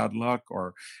pathologies or bad luck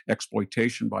or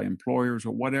exploitation by employers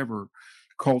or whatever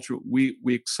culture. We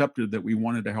accepted that we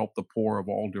wanted to help the poor of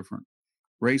all different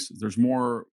races. There's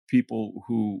more people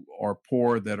who are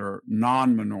poor that are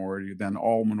non-minority than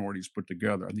all minorities put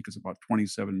together. I think it's about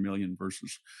 27 million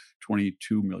versus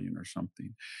 22 million or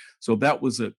something. So that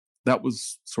was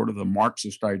sort of the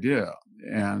Marxist idea.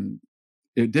 And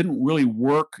it didn't really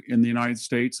work in the United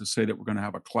States to say that we're going to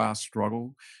have a class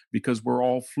struggle because we're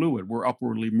all fluid, we're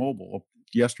upwardly mobile.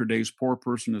 yesterday's poor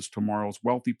person is tomorrow's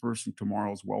wealthy person.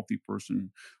 Tomorrow's wealthy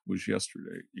person was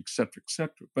yesterday, et cetera, et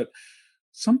cetera. But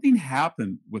something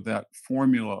happened with that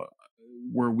formula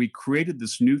where we created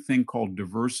this new thing called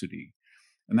diversity.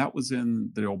 And that was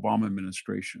in the Obama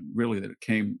administration, really, that it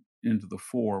came into the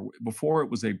fore. Before,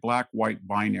 it was a black white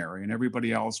binary, and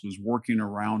everybody else was working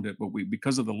around it. But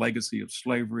because of the legacy of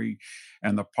slavery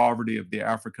and the poverty of the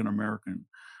African American,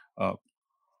 uh,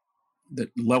 the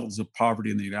levels of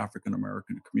poverty in the African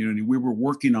American community, we were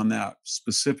working on that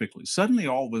specifically. Suddenly,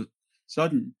 all of a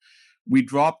sudden, we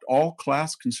dropped all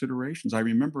class considerations. I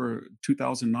remember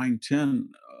 2009-10,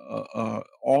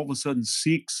 all of a sudden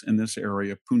Sikhs in this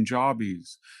area,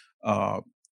 Punjabis, uh,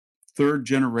 third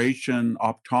generation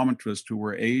optometrists who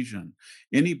were Asian,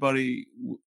 anybody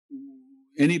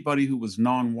anybody who was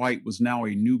non-white was now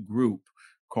a new group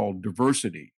called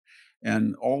diversity.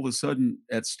 And all of a sudden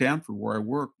at Stanford, where I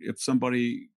worked, if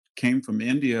somebody came from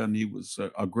India and he was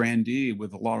a grandee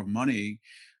with a lot of money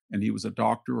and he was a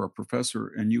doctor or a professor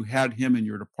and you had him in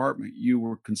your department, you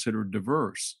were considered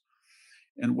diverse.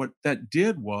 And what that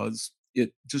did was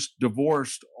it just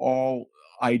divorced all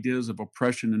ideas of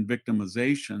oppression and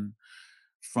victimization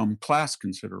from class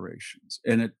considerations.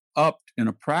 And it upped, in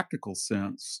a practical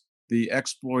sense, the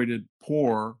exploited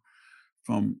poor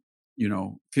from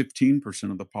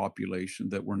 15% of the population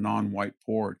that were non-white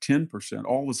poor, 10%,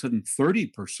 all of a sudden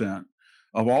 30%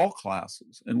 of all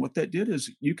classes. And what that did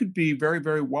is you could be very,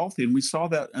 very wealthy. And we saw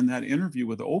that in that interview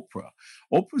with Oprah.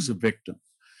 Oprah's a victim.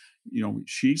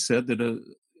 She said that a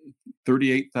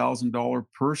 $38,000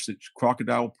 purse,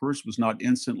 crocodile purse, was not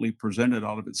instantly presented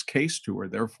out of its case to her.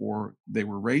 Therefore, they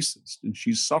were racist, and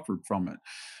she suffered from it.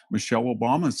 Michelle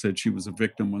Obama said she was a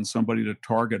victim when somebody at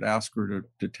Target asked her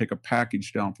to take a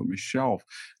package down from a shelf.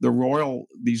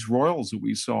 These royals that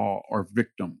we saw are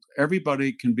victims.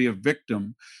 Everybody can be a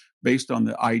victim based on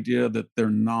the idea that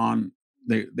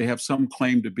they have some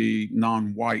claim to be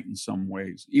non-white in some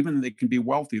ways. Even they can be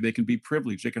wealthy, they can be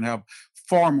privileged, they can have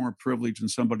far more privilege than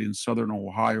somebody in Southern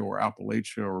Ohio or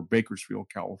Appalachia or Bakersfield,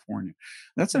 California.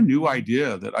 That's a new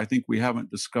idea that I think we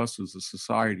haven't discussed as a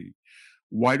society.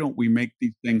 Why don't we make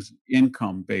these things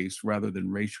income-based rather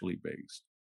than racially based?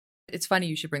 It's funny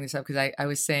you should bring this up because I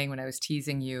was saying when I was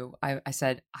teasing you, I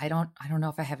said, I don't know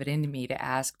if I have it in me to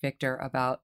ask Victor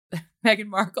about Meghan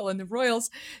Markle and the royals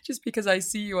just because I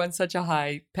see you on such a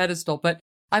high pedestal. But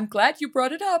I'm glad you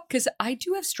brought it up because I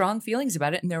do have strong feelings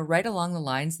about it. And they're right along the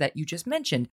lines that you just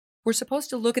mentioned. We're supposed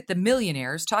to look at the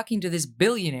millionaires talking to this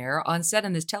billionaire on set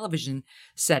in this television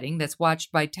setting that's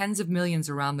watched by tens of millions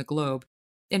around the globe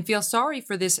and feel sorry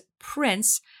for this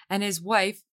prince and his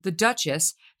wife, the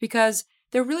Duchess, because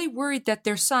they're really worried that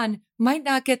their son might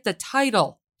not get the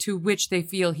title to which they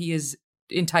feel he is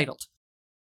entitled.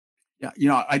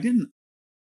 Yeah,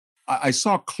 I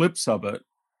saw clips of it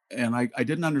and I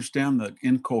didn't understand the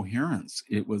incoherence.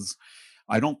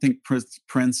 I don't think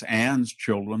Prince Anne's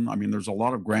children, I mean, there's a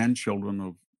lot of grandchildren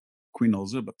of Queen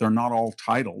Elizabeth, they're not all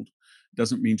titled.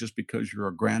 Doesn't mean just because you're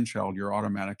a grandchild, you're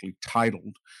automatically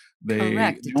titled.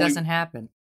 Correct. It doesn't happen.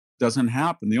 Doesn't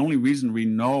happen. The only reason we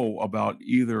know about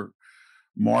either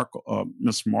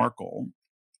Miss Markle,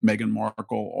 Meghan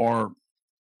Markle, or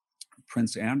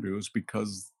Prince Andrew is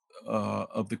because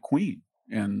of the Queen,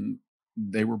 and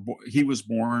he was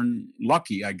born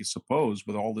lucky, I suppose,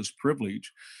 with all this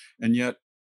privilege, and yet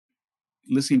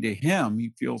listening to him,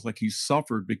 he feels like he's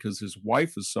suffered because his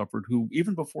wife has suffered, who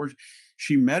even before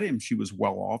she met him, she was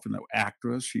well off, an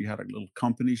actress. She had a little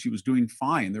company. She was doing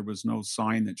fine. There was no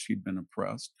sign that she'd been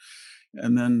oppressed.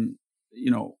 And then,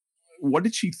 what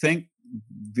did she think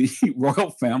the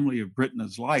royal family of Britain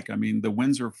is like? I mean, the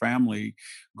Windsor family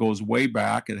goes way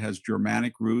back. It has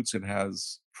Germanic roots. It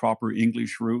has proper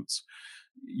English roots.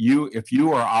 If you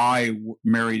or I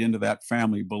married into that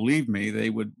family, believe me,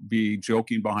 they would be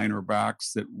joking behind our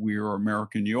backs that we are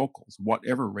American yokels,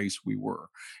 whatever race we were.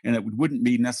 And it wouldn't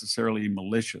be necessarily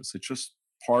malicious. It's just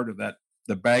part of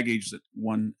the baggage that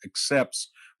one accepts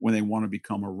when they want to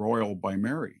become a royal by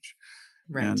marriage.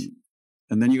 Right.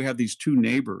 And then you have these two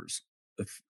neighbors, the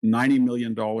 $90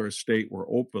 million estate where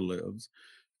Oprah lives,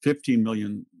 $15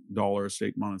 million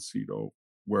estate Montecito,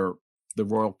 where the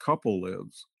royal couple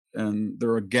lives. And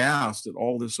they're aghast at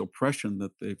all this oppression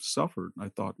that they've suffered. And I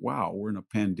thought, wow, we're in a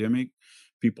pandemic.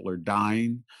 People are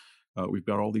dying. We've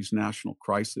got all these national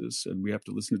crises, and we have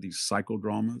to listen to these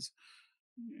psychodramas.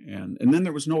 And then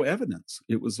there was no evidence.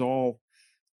 It was all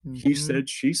he said,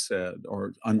 she said,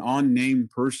 or an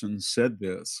unnamed person said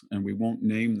this, and we won't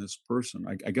name this person,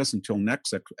 I guess, until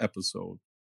next episode.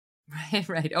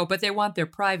 Right. Oh, but they want their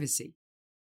privacy.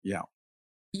 Yeah.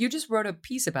 You just wrote a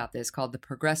piece about this called the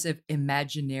Progressive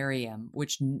Imaginarium,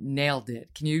 which nailed it.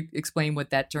 Can you explain what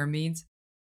that term means?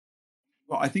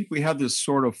 Well, I think we have this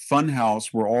sort of fun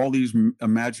house where all these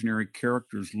imaginary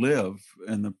characters live,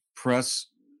 and the press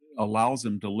allows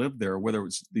them to live there, whether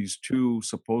it's these two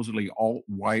supposedly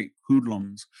alt-white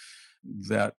hoodlums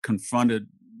that confronted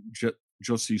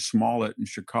Josie Smollett in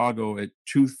Chicago at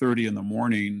 2:30 in the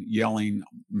morning yelling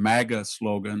MAGA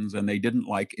slogans, and they didn't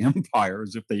like empire,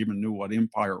 as if they even knew what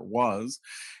empire was.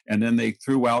 And then they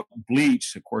threw out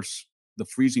bleach. Of course, the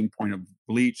freezing point of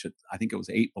bleach, I think it was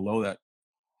 8 below that,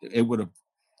 it would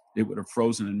have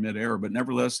frozen in midair, but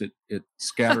nevertheless, it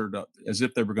scattered up as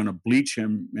if they were going to bleach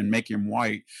him and make him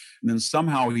white. And then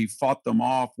somehow he fought them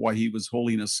off while he was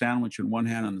holding a sandwich in one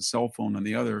hand and a cell phone in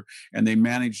the other, and they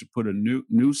managed to put a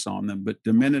noose on them. But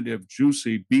diminutive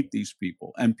Juicy beat these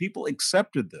people, and people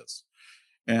accepted this.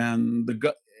 And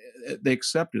they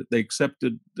accepted. They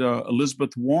accepted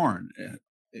Elizabeth Warren.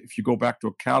 If you go back to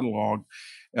a catalog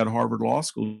at Harvard Law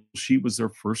School, she was their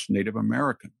first Native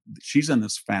American. She's in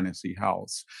this fantasy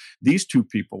house. These two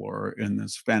people are in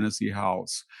this fantasy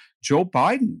house. Joe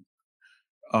Biden,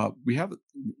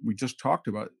 we just talked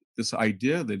about this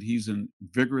idea that he's a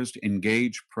vigorous,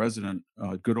 engaged president,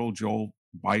 good old Joe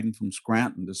Biden from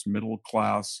Scranton, this middle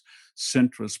class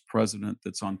centrist president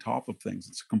that's on top of things.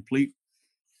 It's a complete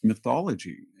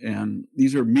mythology. And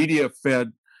these are media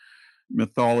fed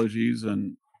mythologies.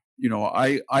 And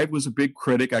I was a big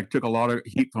critic. I took a lot of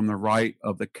heat from the right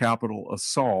of the Capitol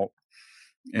assault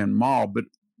and mob, but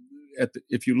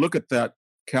if you look at that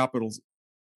Capitol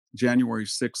January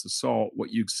 6th assault,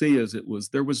 what you see is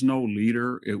there was no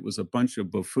leader. It was a bunch of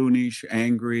buffoonish,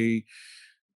 angry,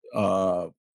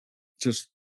 just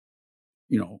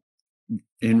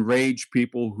enraged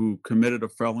people who committed a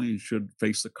felony and should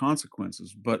face the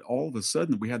consequences. But all of a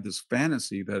sudden, we had this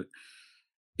fantasy that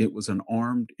it was an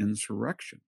armed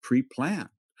insurrection, pre-planned,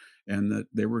 and that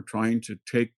they were trying to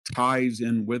take ties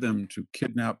in with them to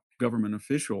kidnap government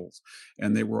officials,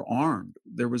 and they were armed.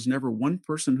 There was never one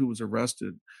person who was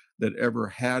arrested that ever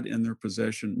had in their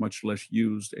possession, much less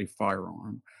used, a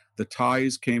firearm. The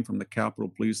ties came from the Capitol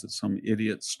Police that some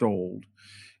idiot stole,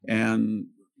 and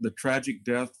the tragic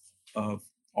death of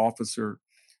Officer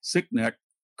Sickneck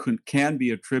can be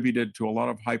attributed to a lot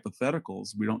of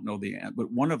hypotheticals. We don't know the end,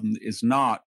 but one of them is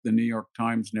not the New York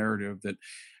Times narrative that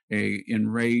a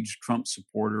enraged Trump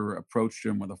supporter approached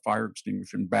him with a fire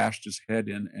extinguisher and bashed his head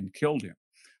in and killed him.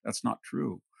 That's not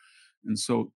true. And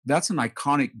so that's an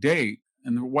iconic date.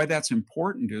 And why that's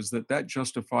important is that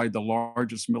justified the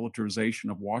largest militarization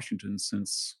of Washington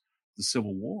since the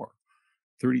Civil War.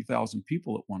 30,000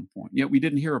 people at one point. Yet we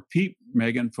didn't hear a peep,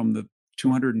 Megan, from the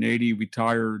 280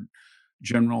 retired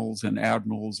generals and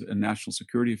admirals and national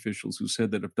security officials who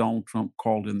said that if Donald Trump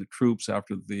called in the troops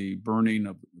after the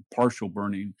partial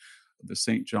burning of the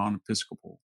St. John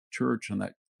Episcopal Church on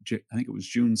that, I think it was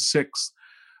June 6th,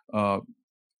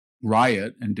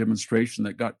 riot and demonstration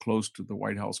that got close to the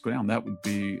White House ground, that would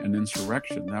be an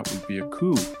insurrection. That would be a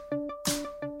coup.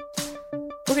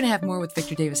 We're going to have more with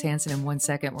Victor Davis Hanson in 1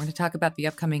 second. We're going to talk about the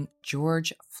upcoming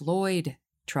George Floyd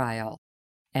trial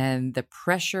and the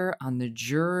pressure on the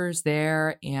jurors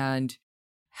there and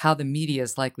how the media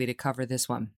is likely to cover this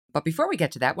one. But before we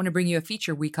get to that, I want to bring you a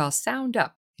feature we call Sound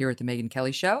Up here at the Megyn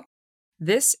Kelly Show.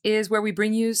 This is where we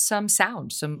bring you some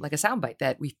sound, like a soundbite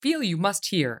that we feel you must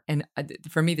hear. And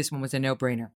for me, this one was a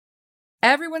no-brainer.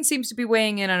 Everyone seems to be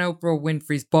weighing in on Oprah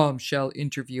Winfrey's bombshell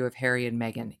interview of Harry and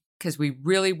Meghan because we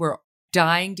really were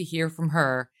dying to hear from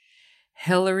her.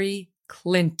 Hillary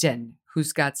Clinton,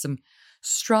 who's got some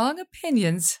strong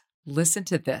opinions. Listen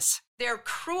to this. Their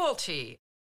cruelty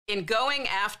in going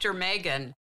after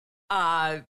Meghan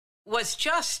was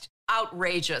just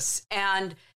outrageous.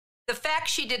 And the fact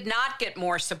she did not get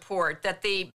more support, that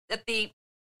the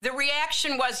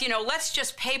reaction was, let's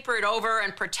just paper it over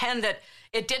and pretend that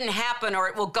it didn't happen or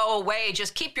it will go away.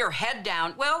 Just keep your head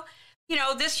down. Well,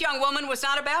 this young woman was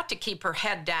not about to keep her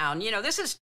head down. This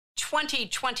is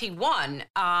 2021,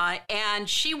 and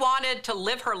she wanted to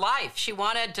live her life. She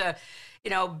wanted to,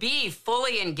 be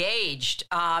fully engaged,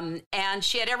 and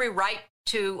she had every right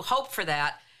to hope for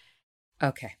that.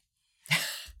 Okay.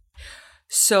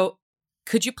 So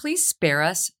could you please spare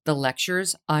us the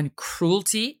lectures on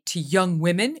cruelty to young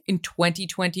women in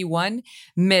 2021?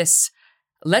 Miss,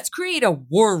 let's create a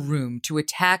war room to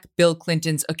attack Bill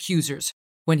Clinton's accusers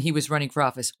when he was running for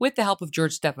office, with the help of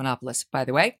George Stephanopoulos, by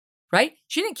the way, right?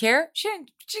 She didn't care. She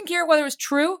didn't care whether it was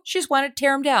true. She just wanted to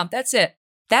tear him down. That's it.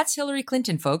 That's Hillary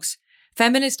Clinton, folks.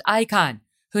 Feminist icon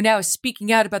who now is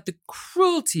speaking out about the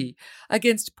cruelty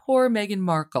against poor Meghan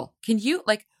Markle. Can you,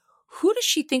 who does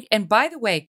she think? And by the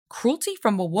way, cruelty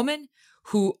from a woman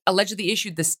who allegedly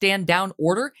issued the stand down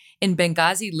order in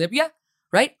Benghazi, Libya,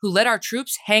 right? Who let our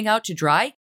troops hang out to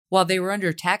dry while they were under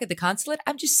attack at the consulate.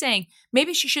 I'm just saying,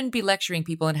 maybe she shouldn't be lecturing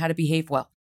people on how to behave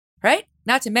well, right?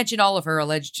 Not to mention all of her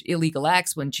alleged illegal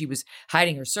acts when she was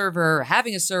hiding her server, or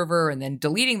having a server, and then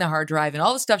deleting the hard drive and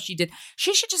all the stuff she did.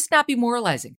 She should just not be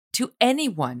moralizing to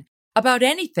anyone about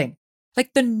anything.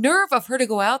 Like the nerve of her to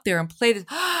go out there and play this,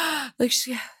 like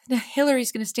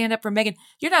Hillary's going to stand up for Meghan.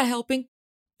 You're not helping.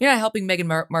 You're not helping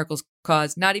Meghan Markle's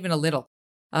cause, not even a little.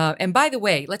 And by the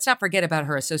way, let's not forget about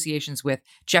her associations with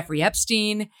Jeffrey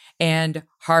Epstein and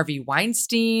Harvey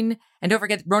Weinstein. And don't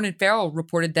forget, Ronan Farrow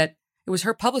reported that it was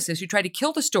her publicist who tried to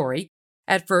kill the story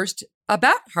at first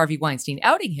about Harvey Weinstein,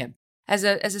 outing him as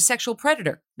a sexual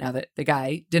predator. Now that the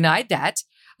guy denied that.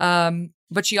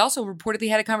 But she also reportedly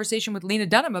had a conversation with Lena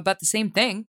Dunham about the same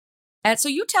thing. And so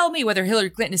you tell me whether Hillary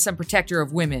Clinton is some protector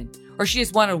of women or she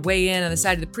just wanted to weigh in on the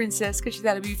side of the princess because she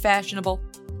thought it'd be fashionable.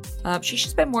 She should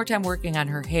spend more time working on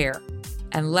her hair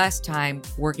and less time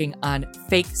working on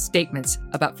fake statements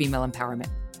about female empowerment.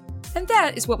 And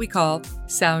that is what we call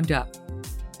Sound Up.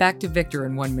 Back to Victor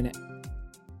in 1 minute.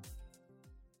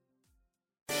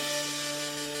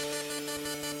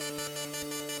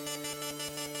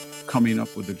 Coming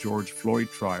up with the George Floyd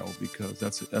trial, because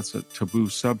that's a taboo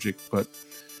subject, but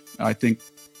I think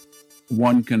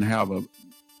one can have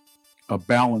a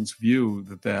balanced view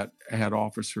that had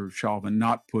Officer Chauvin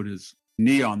not put his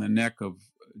knee on the neck of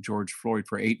George Floyd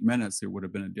for 8 minutes, there would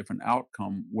have been a different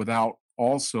outcome, without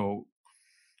also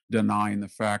denying the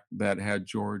fact that had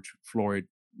George Floyd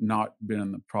not been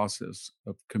in the process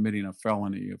of committing a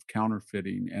felony of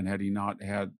counterfeiting, and had he not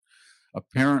had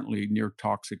apparently near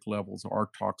toxic levels or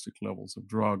toxic levels of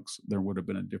drugs, there would have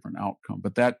been a different outcome.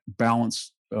 But that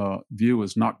balanced view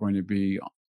is not going to be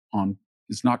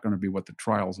what the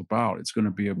trial's about. It's going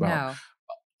to be about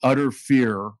utter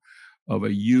fear of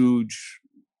a huge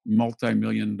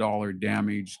multi-million-dollar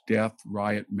damage, death,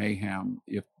 riot, mayhem,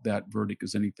 if that verdict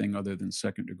is anything other than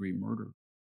second-degree murder.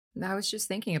 I was just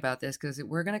thinking about this because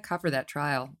we're going to cover that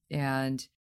trial, and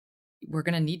we're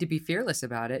going to need to be fearless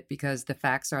about it because the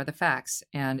facts are the facts.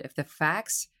 And if the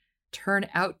facts turn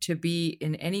out to be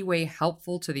in any way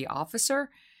helpful to the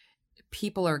officer,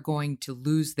 people are going to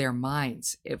lose their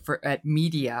minds at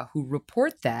media who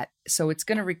report that. So it's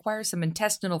going to require some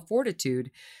intestinal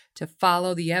fortitude to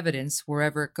follow the evidence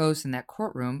wherever it goes in that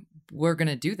courtroom. We're going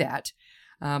to do that.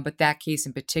 But that case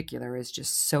in particular is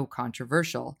just so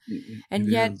controversial. And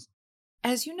yet,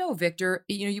 as you know, Victor,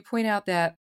 you point out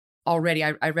that already,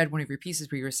 I read one of your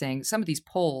pieces where you were saying some of these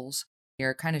polls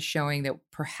are kind of showing that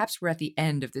perhaps we're at the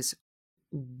end of this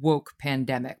woke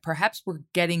pandemic. Perhaps we're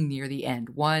getting near the end.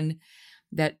 One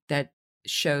that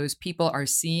shows people are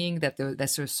seeing that that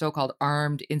sort of so-called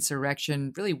armed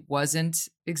insurrection really wasn't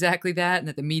exactly that, and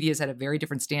that the media's had a very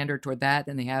different standard toward that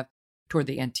than they have toward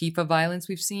the Antifa violence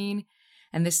we've seen.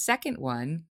 And the second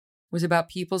one was about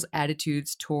people's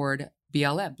attitudes toward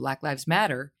BLM, Black Lives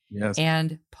Matter,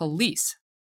 and police.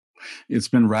 It's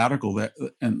been radical.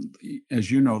 And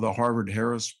as you know, the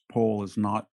Harvard-Harris poll is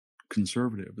not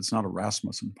conservative. It's not a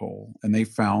Rasmussen poll. And they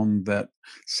found that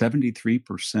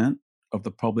 73% of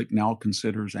the public now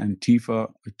considers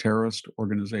Antifa a terrorist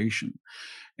organization.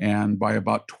 And by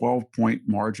about 12-point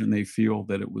margin, they feel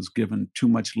that it was given too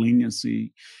much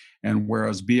leniency. And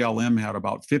whereas BLM had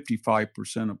about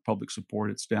 55% of public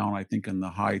support, it's down, I think, in the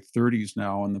high 30s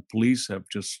now. And the police have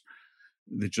just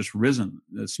risen.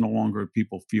 It's no longer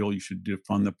people feel you should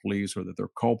defund the police or that they're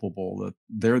culpable, that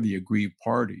they're the aggrieved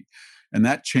party. And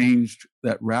that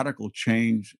radical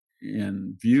change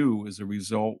in view is a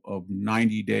result of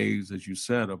 90 days, as you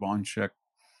said, of unchecked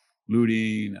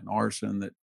looting and arson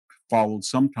that followed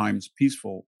sometimes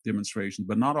peaceful demonstrations,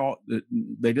 but not all.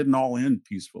 They didn't all end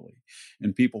peacefully.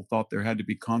 And people thought there had to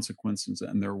be consequences,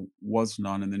 and there was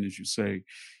none. And then, as you say,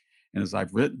 and as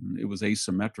I've written, it was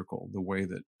asymmetrical, the way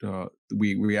that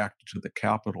we reacted to the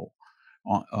Capitol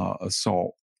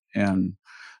assault. And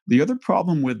the other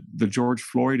problem with the George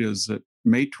Floyd is that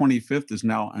May 25th is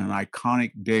now an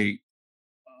iconic date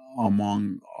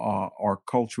among our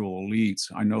cultural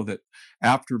elites. I know that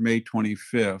after May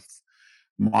 25th,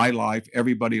 my life,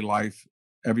 everybody's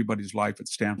life at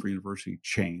Stanford University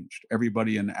changed.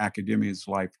 Everybody in academia's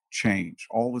life changed.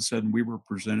 All of a sudden, we were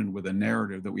presented with a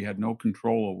narrative that we had no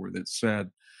control over that said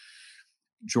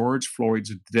George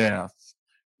Floyd's death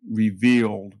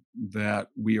revealed that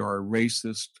we are a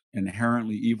racist,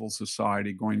 inherently evil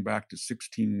society going back to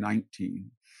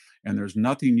 1619. And there's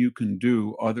nothing you can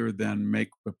do other than make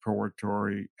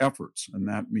preparatory efforts. And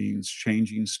that means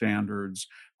changing standards,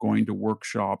 going to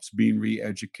workshops, being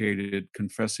re-educated,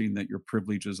 confessing that your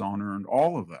privilege is unearned,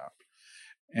 all of that.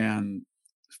 And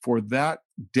for that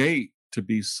date to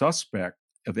be suspect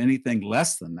of anything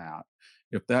less than that,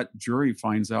 if that jury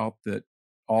finds out that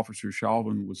Officer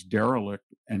Chauvin was derelict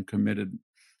and committed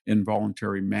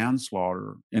involuntary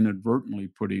manslaughter, inadvertently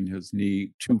putting his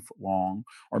knee too long,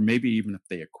 or maybe even if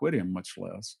they acquit him, much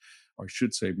less, or I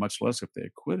should say much less if they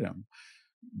acquit him,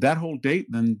 that whole date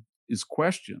then is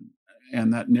questioned.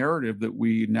 And that narrative that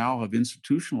we now have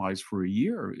institutionalized for a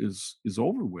year is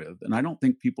over with. And I don't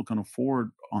think people can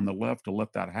afford on the left to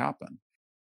let that happen.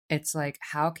 It's like,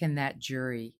 how can that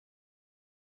jury,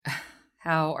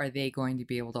 how are they going to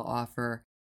be able to offer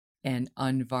an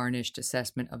unvarnished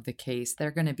assessment of the case?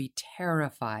 They're going to be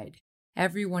terrified.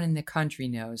 Everyone in the country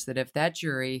knows that if that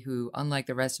jury, who, unlike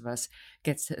the rest of us,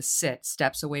 gets to sit,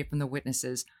 steps away from the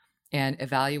witnesses and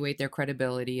evaluate their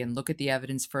credibility and look at the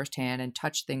evidence firsthand and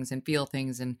touch things and feel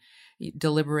things and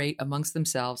deliberate amongst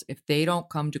themselves, if they don't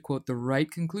come to, quote, the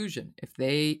right conclusion, if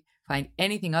they find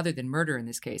anything other than murder in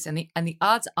this case, and the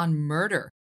odds on murder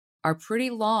are pretty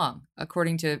long,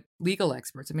 according to legal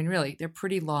experts. I mean, really, they're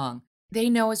pretty long. They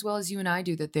know as well as you and I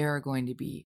do that there are going to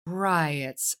be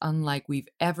riots unlike we've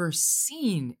ever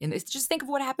seen in this. Just think of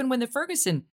what happened when the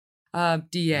Ferguson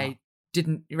DA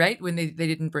didn't, right? When they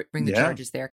didn't bring the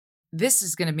charges there. This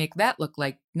is going to make that look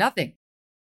like nothing.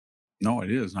 No,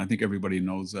 it is. And I think everybody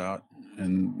knows that.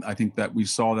 And I think that we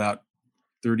saw that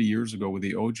 30 years ago with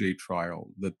the OJ trial,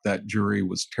 that jury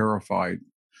was terrified.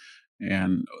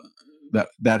 And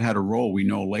that had a role, we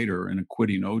know later, in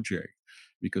acquitting OJ,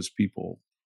 because people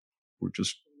were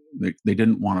just, they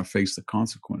didn't want to face the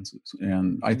consequences.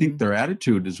 And I think their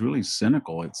attitude is really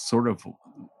cynical. It's sort of,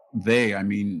 I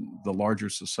mean, the larger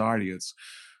society, it's,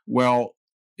 well,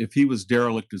 if he was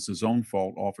derelict, it's his own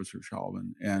fault, Officer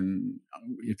Chauvin. And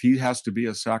if he has to be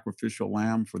a sacrificial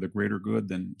lamb for the greater good,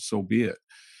 then so be it.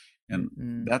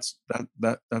 And that's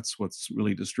what's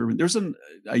really disturbing.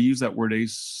 I use that word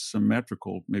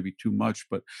asymmetrical maybe too much,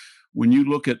 but when you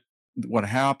look at what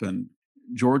happened,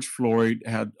 George Floyd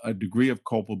had a degree of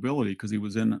culpability because he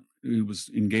was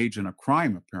engaged in a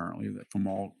crime, apparently, from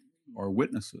all our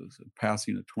witnesses,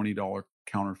 passing a $20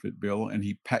 counterfeit bill, and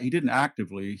he didn't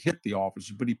actively hit the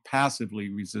officer, but he passively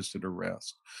resisted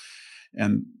arrest,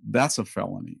 and that's a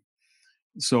felony.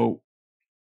 So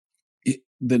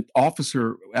the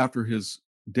officer, after his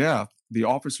death, the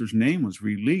officer's name was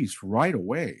released right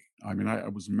away. I mean,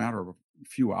 it was a matter of a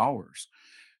few hours.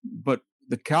 But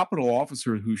the Capitol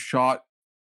officer who shot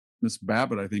Miss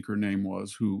Babbitt, I think her name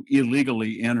was, who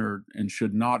illegally entered and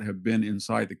should not have been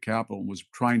inside the Capitol and was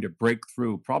trying to break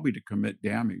through, probably to commit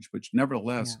damage. But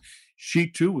nevertheless, she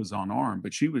too was unarmed,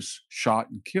 but she was shot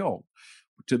and killed.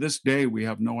 To this day, we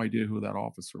have no idea who that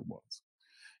officer was.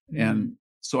 And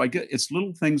so I get, it's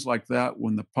little things like that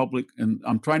when the public, and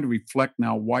I'm trying to reflect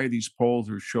now why these polls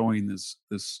are showing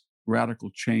this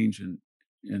radical change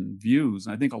in views.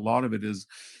 And I think a lot of it is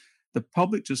the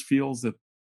public just feels that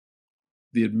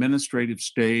the administrative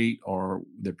state or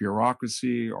the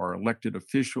bureaucracy or elected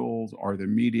officials or the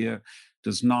media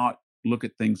does not look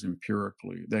at things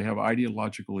empirically. They have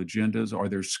ideological agendas, or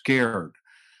they're scared.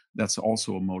 That's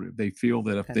also a motive. They feel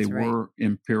that if they were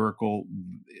empirical,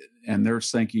 and they're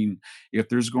thinking, if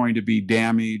there's going to be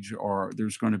damage or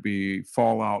there's going to be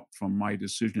fallout from my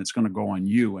decision, it's going to go on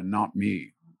you and not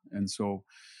me. And so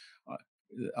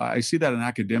I see that in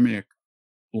academic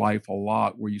life a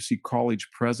lot, where you see college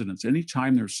presidents,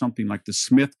 anytime there's something like the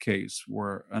Smith case,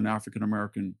 where an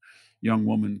African-American young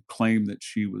woman claimed that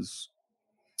she was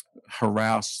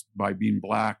harassed by being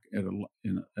Black at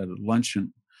a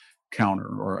luncheon counter,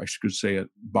 or I should say at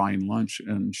buying lunch,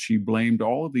 and she blamed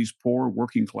all of these poor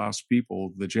working class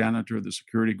people, the janitor, the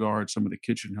security guard, some of the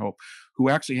kitchen help, who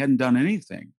actually hadn't done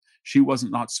anything. She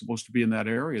wasn't not supposed to be in that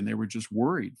area, and they were just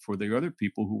worried for the other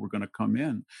people who were going to come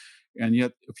in. And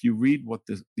yet, if you read what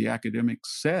the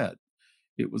academics said,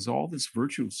 it was all this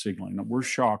virtue signaling. We're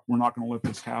shocked. We're not going to let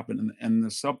this happen. And the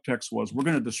subtext was, we're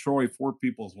going to destroy 4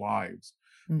 people's lives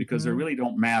because they really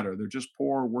don't matter. They're just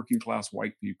poor working class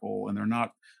white people, and they're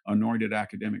not anointed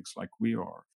academics like we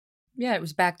are. Yeah, it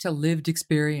was back to lived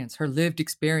experience. Her lived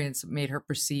experience made her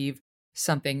perceive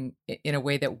something in a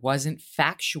way that wasn't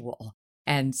factual.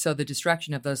 And so the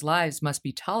destruction of those lives must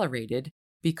be tolerated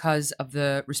because of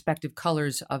the respective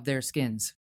colors of their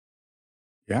skins.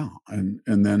 Yeah. And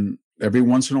then every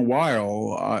once in a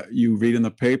while, you read in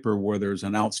the paper where there's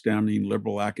an outstanding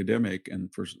liberal academic,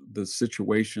 and for the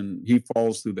situation, he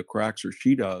falls through the cracks, or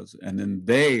she does, and then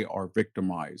they are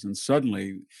victimized. And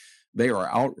suddenly they are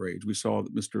outraged. We saw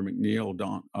that Mr.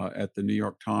 McNeil at the New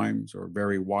York Times, or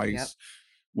Barry Yep. Weiss.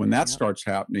 When that Yep. starts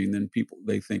happening, then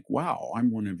they think, wow,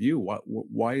 I'm one of you.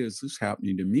 Why is this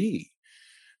happening to me?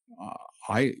 Uh,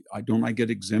 I don't I get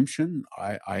exemption?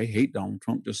 I hate Donald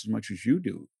Trump just as much as you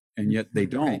do. And yet they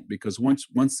Right. don't, because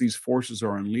once these forces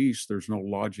are unleashed, there's no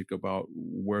logic about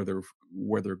where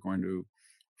they're going to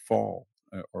fall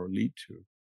or lead to.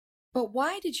 But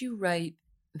why did you write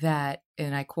that,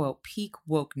 and I quote, peak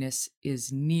wokeness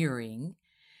is nearing?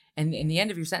 And the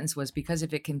end of your sentence was, because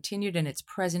if it continued in its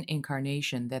present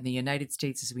incarnation, then the United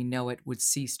States as we know it would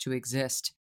cease to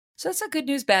exist. So that's a good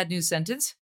news, bad news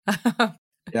sentence.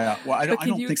 Yeah, well, But I can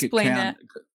don't you think it explain can. that?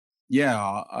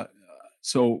 Yeah,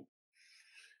 so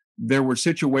there were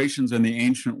situations in the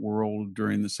ancient world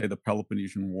during the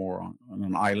Peloponnesian War on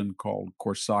an island called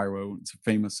Corcyra. It's a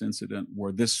famous incident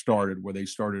where this started, where they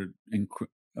started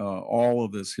all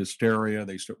of this hysteria.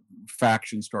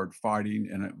 Factions started fighting,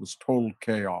 and it was total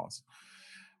chaos.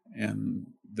 And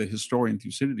the historian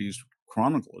Thucydides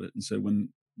chronicled it and said, when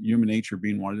human nature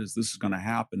being what it is, this is going to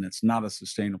happen. It's not a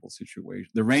sustainable situation.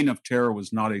 The Reign of Terror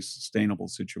was not a sustainable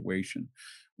situation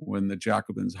when the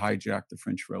Jacobins hijacked the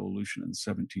French Revolution in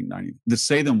 1790. The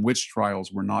Salem witch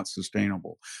trials were not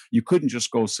sustainable. You couldn't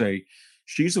just go say,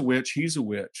 she's a witch, he's a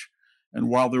witch. And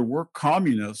while there were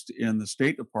communists in the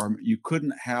State Department, you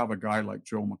couldn't have a guy like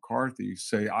Joe McCarthy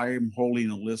say, I am holding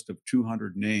a list of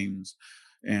 200 names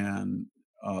and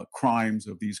crimes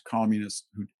of these communists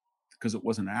who, because it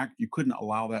wasn't you couldn't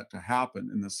allow that to happen,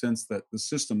 in the sense that the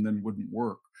system then wouldn't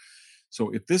work.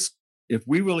 So if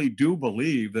we really do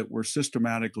believe that we're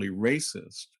systematically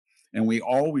racist, and we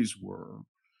always were,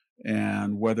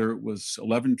 and whether it was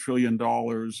 $11 trillion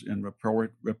in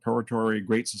reparatory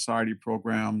Great Society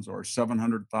programs, or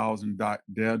 700,000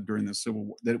 dead during the Civil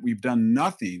War, that we've done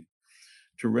nothing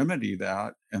to remedy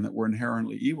that, and that we're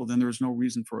inherently evil, then there's no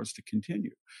reason for us to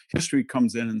continue. History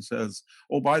comes in and says,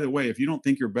 oh, by the way, if you don't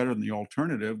think you're better than the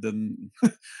alternative, then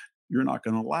you're not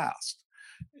going to last.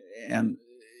 And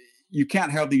you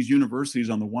can't have these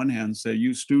universities on the one hand say,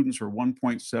 you students are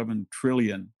 1.7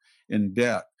 trillion in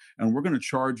debt, and we're going to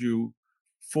charge you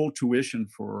full tuition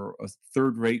for a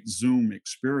third-rate Zoom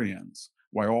experience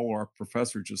while all our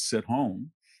professors just sit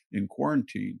home in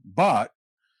quarantine. But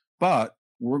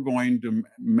we're going to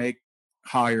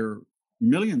hire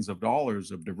millions of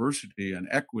dollars of diversity and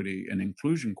equity and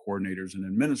inclusion coordinators and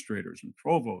administrators and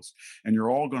provosts, and you're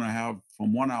all going to have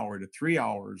from 1 hour to 3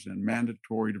 hours in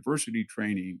mandatory diversity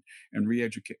training and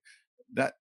re-educate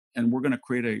that. And we're going to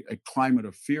create a climate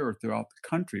of fear throughout the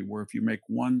country, where if you make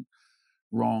one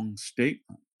wrong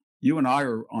statement, you and I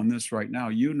are on this right now,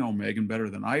 you know, Megan, better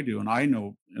than I do, and I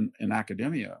know in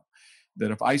academia,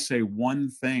 that if I say one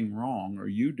thing wrong, or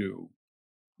you do,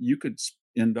 you could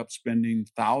end up spending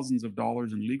thousands of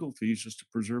dollars in legal fees just to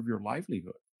preserve your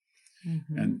livelihood.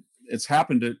 Mm-hmm. And it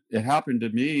happened to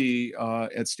me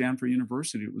at Stanford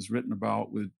University. It was written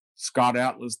about with Scott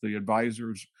Atlas, the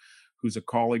advisors, who's a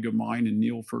colleague of mine, and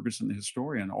Neil Ferguson, the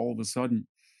historian. All of a sudden,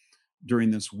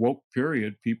 during this woke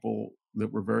period, people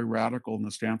that were very radical in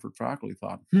the Stanford faculty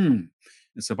thought,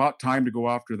 it's about time to go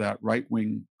after that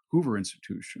right-wing Hoover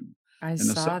institution. I And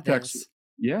the saw subtext, this.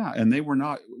 yeah, and we're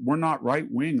not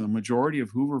right-wing. The majority of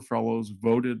Hoover fellows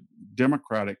voted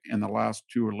Democratic in the last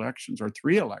 2 elections, or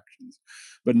 3 elections.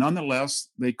 But nonetheless,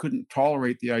 they couldn't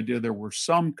tolerate the idea there were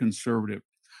some conservative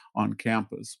on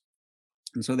campus.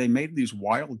 And so they made these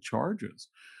wild charges.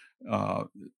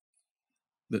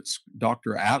 That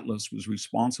Dr. Atlas was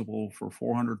responsible for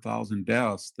 400,000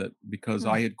 deaths, that because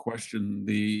I had questioned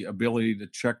the ability to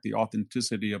check the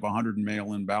authenticity of 100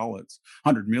 mail-in ballots,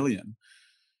 100 million,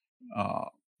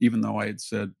 even though I had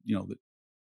said, that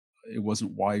it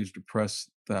wasn't wise to press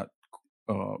that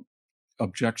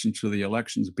objection to the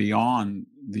elections beyond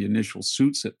the initial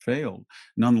suits that failed.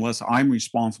 Nonetheless, I'm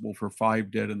responsible for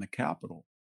 5 dead in the Capitol.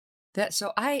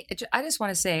 So I just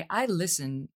want to say, I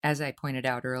listen, as I pointed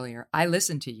out earlier, I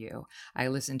listened to you. I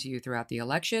listened to you throughout the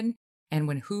election. And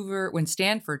when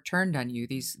Stanford turned on you,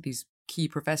 these key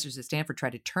professors at Stanford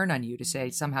tried to turn on you to say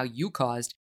somehow you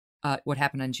caused what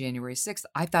happened on January 6th.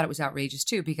 I thought it was outrageous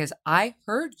too, because I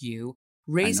heard you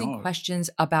raising questions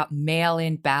about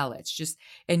mail-in ballots.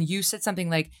 And you said something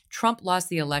like, Trump lost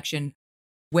the election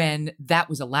when that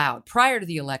was allowed, prior to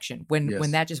the election,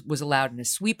 when that just was allowed in a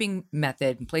sweeping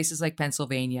method in places like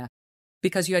Pennsylvania,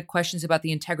 because you had questions about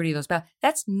the integrity of those ballots.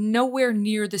 That's nowhere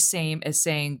near the same as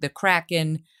saying the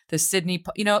Kraken, the Sydney,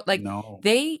 No.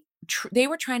 they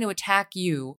were trying to attack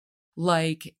you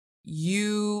like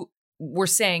you were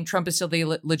saying Trump is still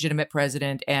the legitimate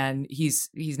president and he's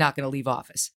not going to leave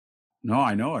office. No,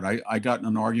 I know it. I got in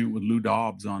an argument with Lou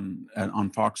Dobbs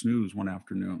on Fox News one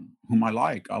afternoon, whom I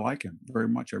like. I like him very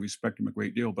much. I respect him a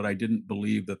great deal, but I didn't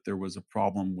believe that there was a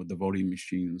problem with the voting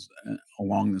machines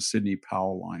along the Sidney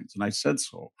Powell lines, and I said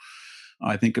so.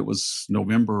 I think it was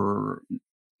November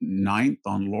 9th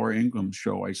on Laura Ingram's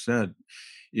show. I said,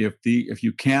 if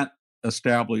you can't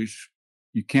establish,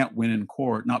 you can't win in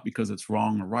court, not because it's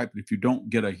wrong or right, but if you don't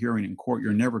get a hearing in court,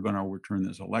 you're never going to overturn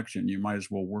this election. You might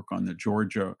as well work on the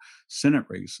Georgia Senate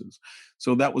races.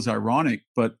 So that was ironic.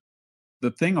 But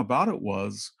the thing about it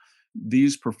was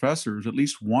these professors, at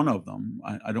least one of them,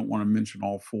 I don't want to mention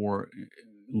all four,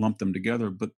 lump them together,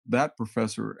 but that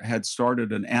professor had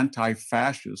started an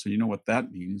anti-fascist, and you know what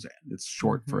that means. It's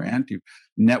short for anti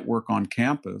network on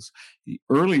campus.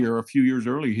 Earlier, a few years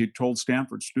earlier, he told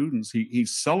Stanford students he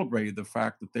celebrated the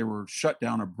fact that they were shut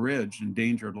down a bridge,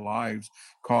 endangered lives,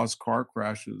 caused car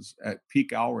crashes at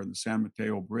peak hour in the San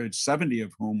Mateo Bridge, 70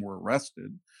 of whom were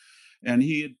arrested. And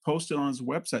he had posted on his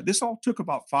website. This all took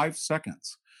about 5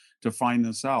 seconds to find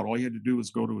this out. All you had to do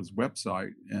was go to his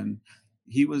website, and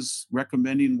he was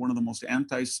recommending one of the most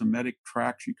anti-Semitic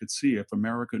tracts you could see, If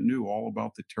America Knew, all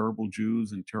about the terrible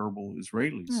Jews and terrible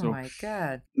Israelis. Oh So, my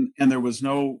God. and there was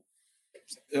no,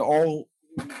 all,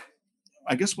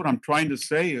 I guess what I'm trying to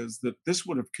say is that this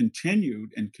would have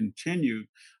continued and continued.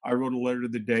 I wrote a letter to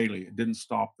the Daily. It didn't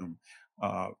stop them.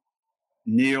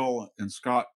 Neil and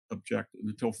Scott objected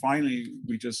until finally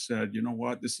we just said, you know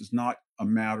what, this is not a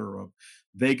matter of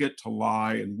they get to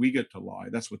lie and we get to lie.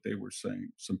 That's what they were saying.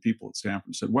 Some people at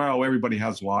Stanford said, well, everybody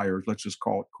has liars. Let's just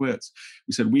call it quits.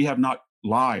 We said, we have not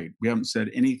lied. We haven't said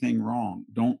anything wrong.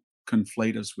 Don't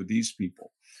conflate us with these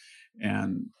people.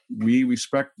 And we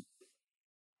respect,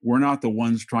 we're not the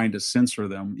ones trying to censor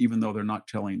them, even though they're not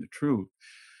telling the truth.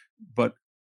 But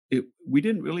we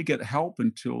didn't really get help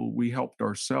until we helped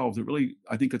ourselves. It really,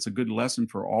 I think it's a good lesson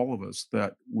for all of us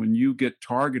that when you get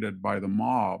targeted by the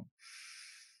mob,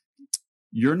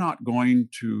 you're not going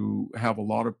to have a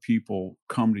lot of people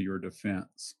come to your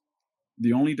defense.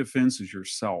 The only defense is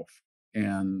yourself.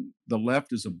 And the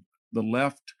left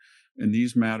in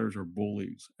these matters are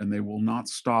bullies, and they will not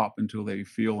stop until they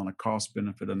feel in a cost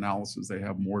benefit analysis they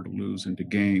have more to lose and to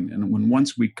gain. And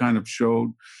once we kind of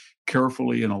showed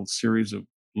carefully in a series of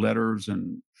letters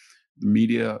and the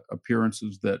media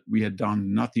appearances that we had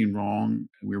done nothing wrong,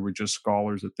 we were just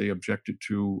scholars that they objected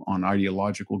to on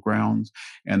ideological grounds,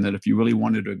 and that if you really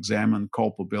wanted to examine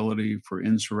culpability for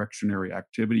insurrectionary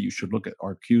activity, you should look at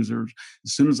our accusers.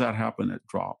 As soon as that happened, it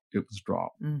was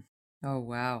dropped. Oh,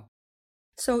 wow.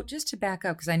 So just to back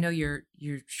up, because I know you're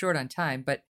short on time,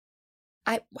 but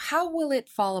how will it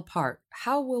fall apart?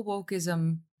 How will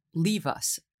wokeism leave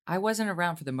us? I wasn't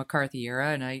around for the McCarthy era,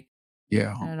 and I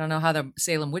don't know how the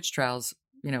Salem witch trials,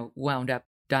 wound up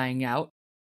dying out.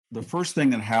 The first thing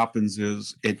that happens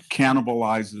is it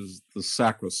cannibalizes the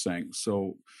sacrosanct.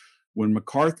 So when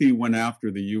McCarthy went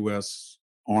after the U.S.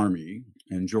 Army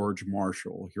and George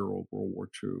Marshall, hero of World War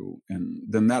II, and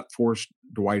then that forced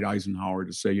Dwight Eisenhower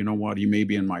to say, you know what, he may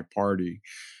be in my party,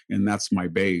 and that's my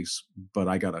base, but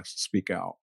I got to speak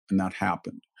out. And that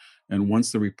happened. And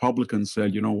once the Republicans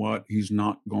said, you know what, he's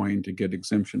not going to get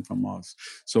exemption from us.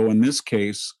 So in this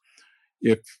case,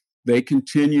 if they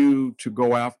continue to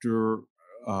go after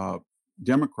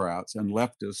Democrats and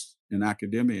leftists in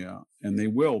academia, and they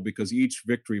will, because each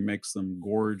victory makes them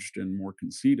gorged and more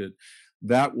conceited,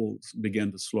 that will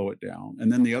begin to slow it down. And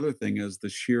then the other thing is the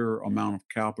sheer amount of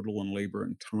capital and labor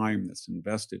and time that's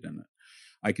invested in it.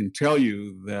 I can tell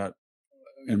you that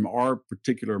in our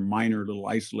particular minor little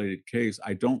isolated case,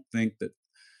 I don't think that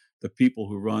the people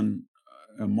who run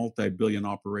a multi-billion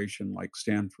operation like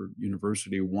Stanford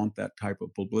University want that type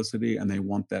of publicity, and they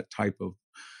want that type of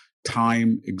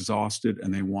time exhausted,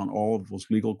 and they want all of those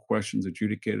legal questions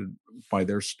adjudicated by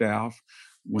their staff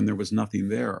when there was nothing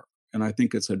there. And I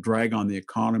think it's a drag on the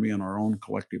economy and our own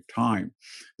collective time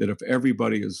that if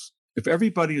everybody is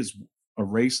a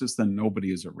racist, then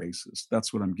nobody is a racist.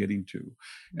 That's what I'm getting to.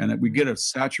 And that we get a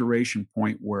saturation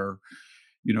point where,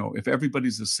 if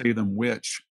everybody's a say them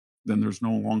witch, then there's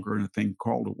no longer anything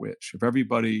called a witch. If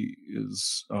everybody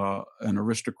is an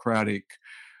aristocratic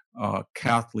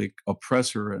Catholic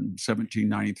oppressor in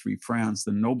 1793 France,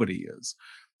 then nobody is.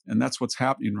 And that's what's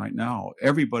happening right now.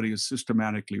 Everybody is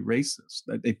systematically racist.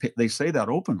 They say that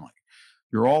openly.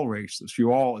 You're all racist.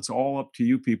 It's all up to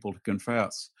you people to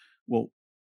confess. Well,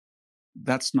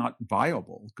 that's not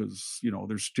viable because,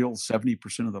 there's still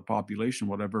 70% of the population,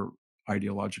 whatever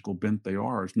ideological bent they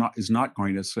are, is not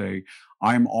going to say,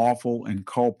 I'm awful and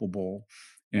culpable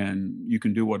and you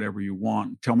can do whatever you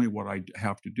want. Tell me what I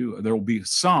have to do. There will be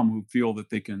some who feel that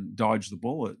they can dodge the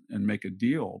bullet and make a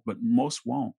deal, but most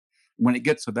won't. when it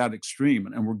gets to that extreme,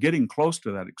 and we're getting close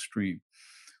to that extreme.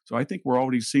 So I think we're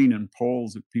already seeing in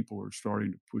polls that people are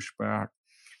starting to push back.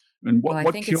 And Well, I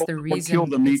think it's the what killed reason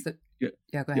the it's Me the yeah,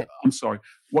 yeah, go yeah, ahead. I'm sorry.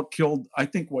 What killed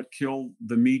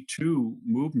the Me Too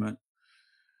movement,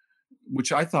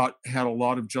 which I thought had a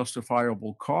lot of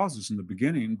justifiable causes in the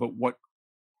beginning, but what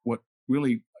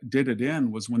really did it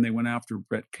in was when they went after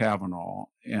Brett Kavanaugh,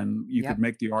 and you could Yep.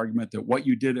 make the argument that what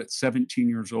you did at 17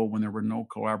 years old when there were no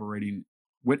collaborating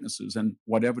witnesses and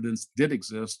what evidence did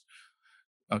exist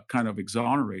kind of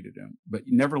exonerated him. But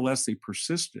nevertheless, they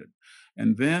persisted.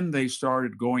 And then they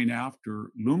started going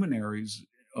after luminaries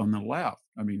on the left.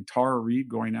 I mean, Tara Reid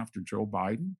going after Joe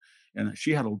Biden, and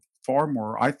she had a far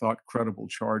more, I thought, credible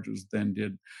charges than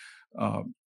did uh,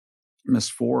 Miss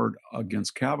Ford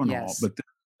against Kavanaugh. Yes.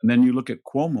 And then you look at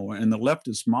Cuomo, and the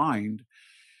leftist mind,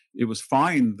 it was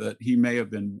fine that he may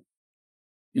have been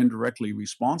indirectly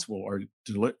responsible or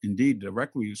indeed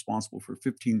directly responsible for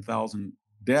 15,000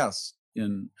 deaths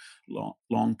in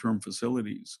long-term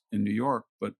facilities in New York.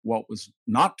 But what was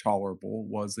not tolerable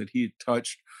was that he had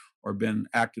touched or been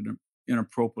acted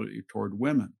inappropriately toward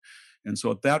women. And so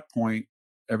at that point,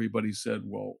 everybody said,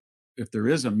 well, if there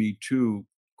is a Me Too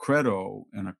credo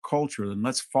and a culture, then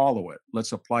let's follow it.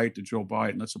 Let's apply it to Joe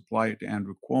Biden. Let's apply it to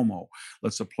Andrew Cuomo.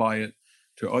 Let's apply it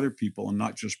to other people and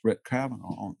not just Brett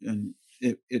Kavanaugh. And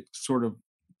it sort of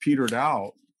petered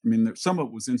out. I mean, some of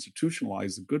it was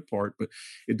institutionalized, the good part, but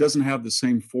it doesn't have the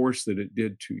same force that it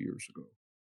did 2 years ago.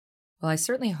 Well, I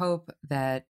certainly hope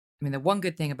that, I mean, the one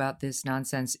good thing about this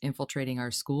nonsense infiltrating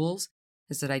our schools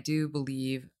is that I do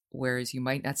believe, whereas you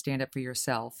might not stand up for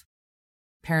yourself,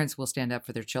 parents will stand up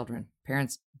for their children.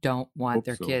 Parents don't want Hope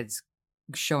their so. kids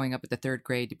showing up at the third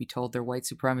grade to be told they're white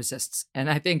supremacists.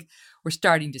 And I think we're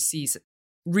starting to see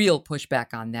real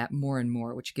pushback on that more and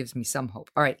more, which gives me some hope.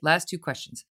 All right, last two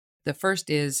questions. The first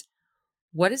is,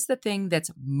 what is the thing that's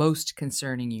most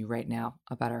concerning you right now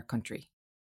about our country?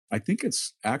 I think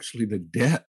it's actually the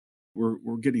debt.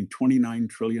 We're getting $29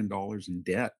 trillion in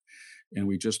debt, and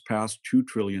we just passed $2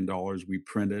 trillion we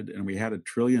printed, and we had $1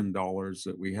 trillion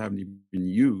that we haven't even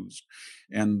used.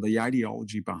 And the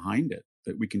ideology behind it,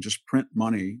 that we can just print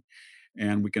money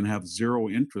and we can have zero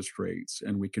interest rates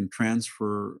and we can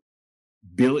transfer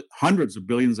hundreds of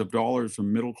billions of dollars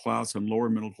from middle class and lower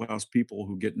middle class people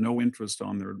who get no interest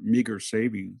on their meager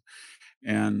savings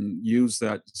and use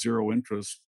that zero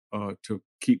interest to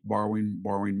keep borrowing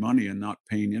money and not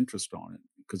paying interest on it,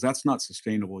 because that's not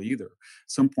sustainable either.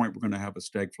 At some point, we're going to have a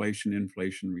stagflation,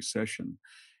 inflation, recession,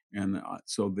 and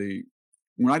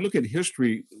when I look at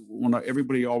history,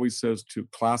 everybody always says to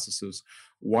classicists,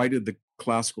 "Why did the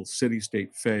classical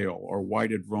city-state fail?" or "Why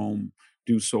did Rome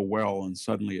do so well and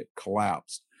suddenly it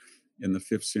collapsed in the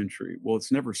 5th century?" Well,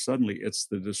 it's never suddenly. It's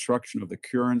the destruction of the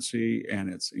currency and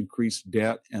it's increased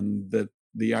debt, and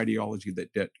the ideology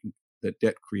that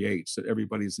debt creates, that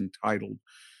everybody's entitled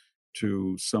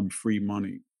to some free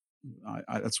money.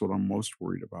 That's what I'm most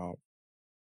worried about.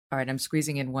 All right, I'm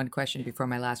squeezing in one question before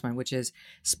my last one, which is,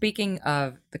 speaking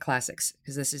of the classics,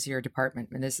 because this is your department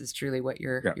and this is truly what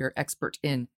Yeah. you're expert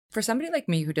in. For somebody like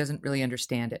me who doesn't really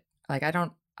understand it, like I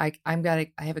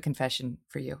have a confession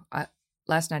for you.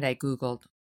 Last night I Googled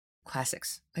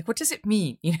classics. Like, what does it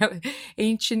mean?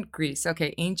 Ancient Greece,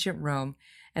 okay, ancient Rome,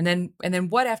 and then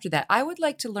what after that? I would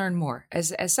like to learn more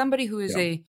as somebody who is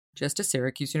Yeah. just a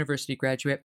Syracuse University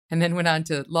graduate and then went on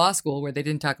to law school where they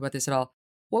didn't talk about this at all.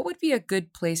 What would be a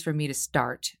good place for me to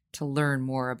start to learn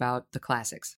more about the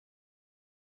classics?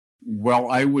 Well,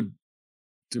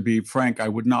 to be frank, I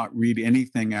would not read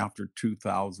anything after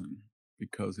 2000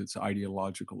 because it's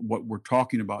ideological. What we're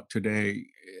talking about today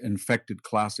infected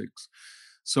classics.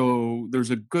 So there's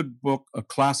a good book, a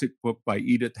classic book by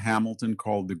Edith Hamilton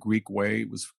called The Greek Way. It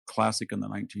was classic in the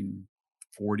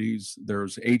 1940s.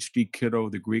 There's H.D. Kiddo,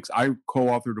 The Greeks. I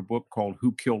co-authored a book called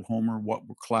Who Killed Homer? What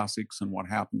Were Classics and What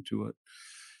Happened to It?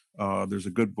 There's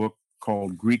a good book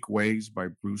called Greek Ways by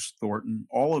Bruce Thornton.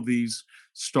 All of these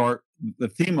the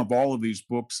theme of all of these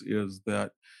books is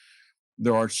that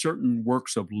there are certain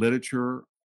works of literature,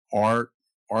 art,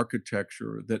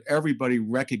 architecture that everybody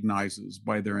recognizes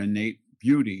by their innate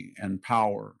beauty and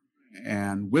power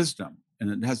and wisdom. And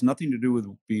it has nothing to do with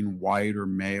being white or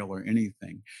male or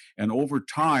anything. And over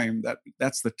time,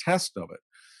 that's the test of it.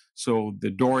 So the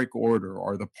Doric order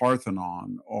or the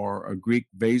Parthenon or a Greek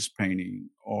vase painting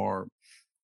or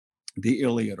the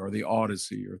Iliad or the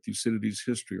Odyssey or Thucydides'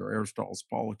 history or Aristotle's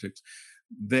politics,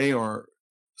 they are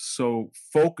so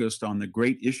focused on the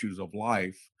great issues of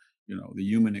life, the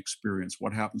human experience,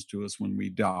 what happens to us when we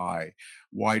die,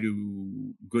 why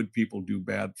do good people do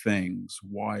bad things,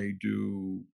 why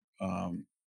do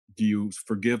Do you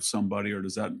forgive somebody, or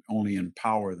does that only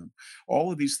empower them?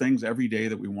 All of these things every day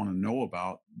that we want to know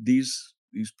about, these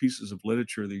pieces of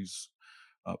literature, these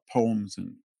poems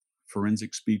and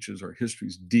forensic speeches or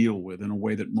histories deal with in a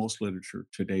way that most literature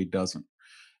today doesn't.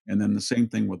 And then the same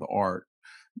thing with art.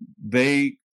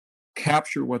 They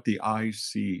capture what the eye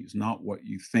sees, not what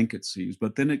you think it sees.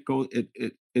 But then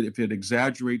if it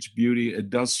exaggerates beauty, it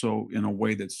does so in a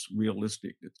way that's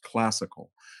realistic, it's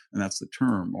classical, and that's the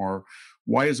term. Or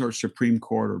why is our Supreme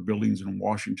Court or buildings in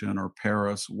Washington or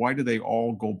Paris, why do they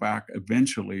all go back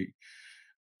eventually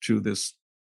to this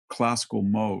classical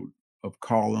mode of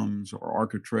columns or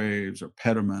architraves or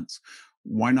pediments?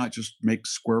 Why not just make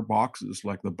square boxes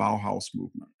like the Bauhaus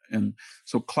movement? And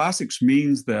so classics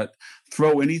means that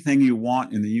throw anything you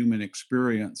want in the human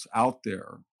experience out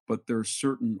there, but there's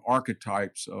certain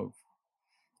archetypes of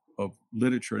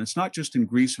literature. And it's not just in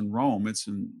Greece and Rome, it's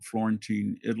in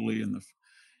Florentine Italy in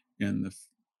the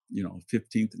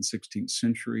 15th and 16th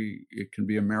century. It can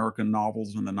be American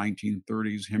novels in the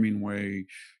 1930s, Hemingway,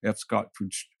 F. Scott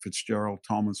Fitzgerald,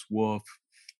 Thomas Wolfe,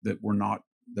 they're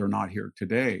not here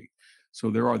today. So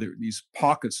there are these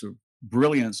pockets of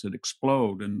brilliance that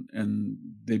explode and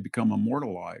they become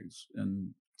immortalized.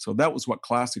 And so that was what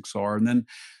classics are. And then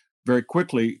very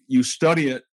quickly you study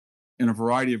it in a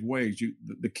variety of ways.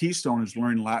 The keystone is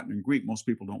learning Latin and Greek. Most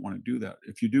people don't want to do that.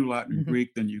 If you do Latin and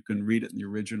Greek, then you can read it in the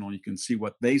original. You can see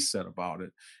what they said about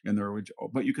it in their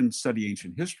original. But you can study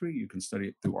ancient history. You can study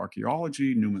it through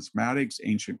archaeology, numismatics,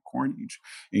 ancient coinage,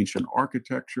 ancient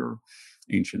architecture,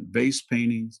 ancient vase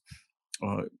paintings.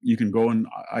 You can go and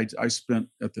I spent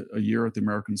a year at the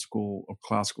American School of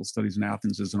Classical Studies in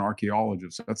Athens as an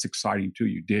archaeologist. That's exciting too.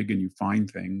 You dig and you find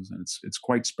things, and it's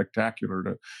quite spectacular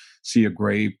to see a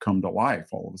grave come to life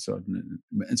all of a sudden.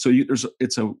 And so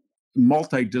it's a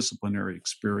multidisciplinary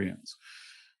experience.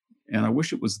 And I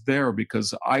wish it was there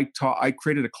because I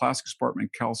created a classics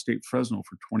department at Cal State Fresno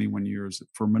for 21 years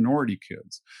for minority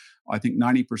kids. I think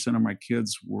 90% of my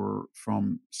kids were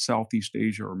from Southeast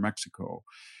Asia or Mexico.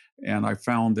 And I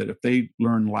found that if they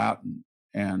learn Latin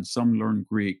and some learn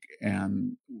Greek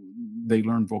and they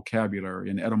learn vocabulary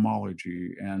and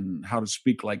etymology and how to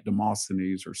speak like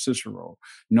Demosthenes or Cicero,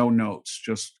 no notes,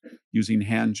 just using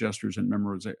hand gestures and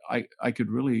memorization, I could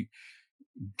really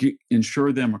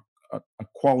ensure them a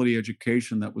quality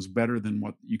education that was better than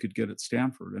what you could get at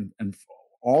Stanford. And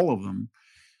all of them,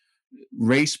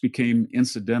 race became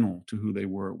incidental to who they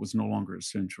were. It was no longer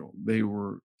essential. They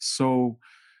were so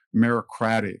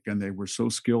meritocratic and they were so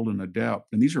skilled and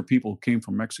adept. And these are people who came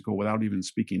from Mexico without even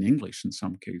speaking English in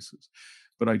some cases.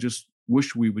 But I just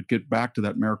wish we would get back to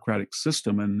that meritocratic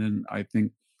system. And then I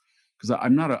think, because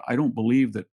I don't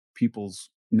believe that people's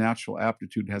natural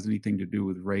aptitude has anything to do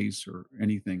with race or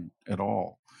anything at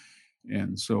all.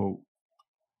 And so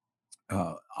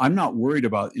I'm not worried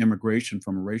about immigration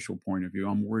from a racial point of view.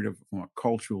 I'm worried from a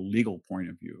cultural, legal point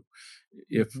of view.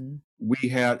 If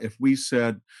we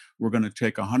said we're going to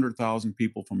take 100,000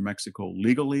 people from Mexico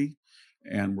legally,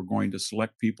 and we're going to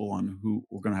select people on who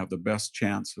we're going to have the best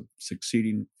chance of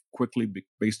succeeding quickly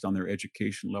based on their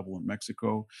education level in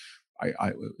Mexico,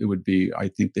 I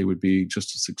think they would be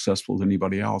just as successful as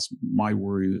anybody else. My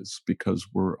worry is because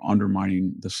we're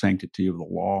undermining the sanctity of the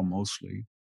law mostly.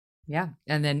 Yeah.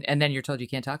 And then you're told you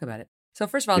can't talk about it. So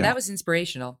first of all, that was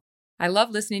inspirational. I love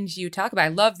listening to you talk about it. I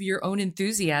love your own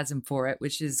enthusiasm for it,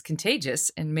 which is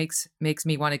contagious and makes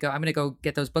me want to go. I'm going to go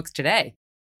get those books today.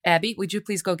 Abby, would you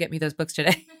please go get me those books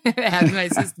today? Abby, my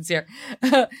assistant's here.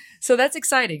 So that's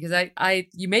exciting because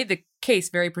you made the case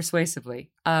very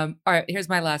persuasively. All right, here's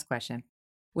my last question,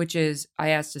 which is I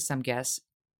asked to some guests,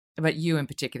 but you in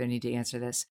particular need to answer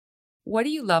this. What do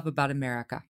you love about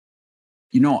America?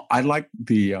 I like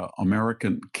the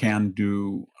American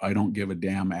can-do, I don't give a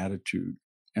damn attitude.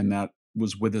 And that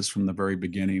was with us from the very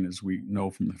beginning, as we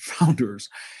know from the founders.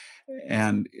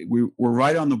 And we're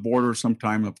right on the border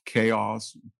sometime of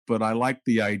chaos, but I like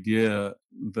the idea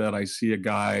that I see a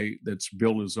guy that's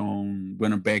built his own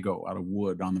Winnebago out of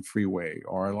wood on the freeway.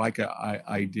 Or I like an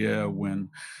idea when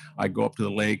I go up to the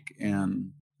lake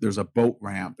and there's a boat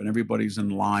ramp and everybody's in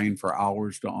line for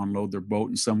hours to unload their boat.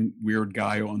 And some weird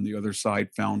guy on the other side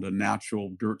found a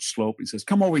natural dirt slope. He says,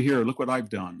 come over here, look what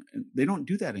I've done. And they don't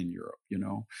do that in Europe,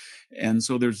 And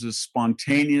so there's this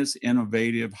spontaneous,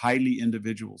 innovative, highly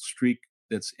individual streak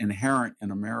that's inherent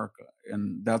in America.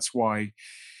 And that's why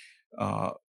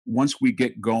once we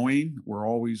get going,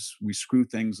 we screw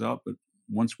things up. But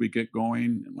once we get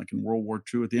going, like in World War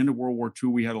II, at the end of World War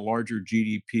II, we had a larger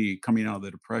GDP coming out of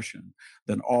the Depression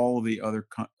than all of the other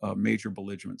major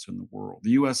belligerents in the world.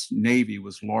 The U.S. Navy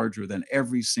was larger than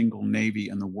every single Navy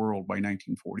in the world by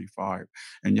 1945.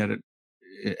 And yet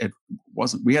it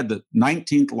wasn't. We had the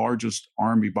 19th largest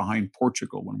army behind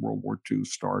Portugal when World War II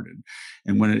started.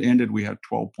 And when it ended, we had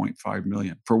 12.5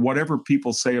 million. For whatever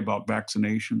people say about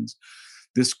vaccinations,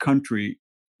 this country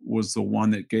was the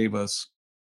one that gave us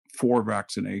 4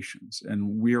 vaccinations.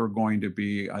 And we are going to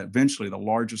be eventually the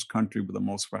largest country with the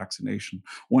most vaccination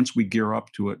once we gear up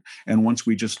to it. And once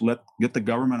we just get the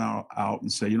government out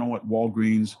and say, you know what,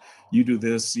 Walgreens, you do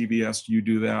this, CVS, you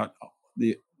do that.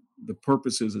 The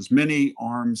purpose is as many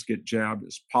arms get jabbed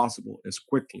as possible, as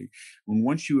quickly. And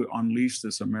once you unleash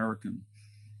this American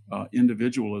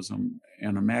individualism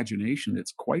and imagination,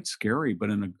 it's quite scary, but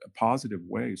in a positive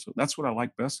way. So that's what I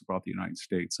like best about the United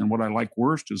States. And what I like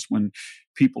worst is when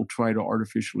people try to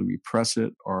artificially repress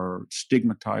it or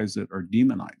stigmatize it or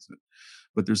demonize it.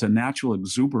 But there's a natural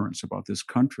exuberance about this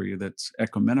country that's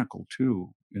ecumenical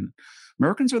too. And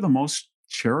Americans are the most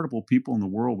charitable people in the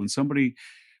world. When somebody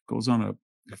goes on a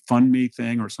fund me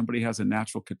thing or somebody has a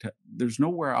natural there's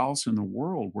nowhere else in the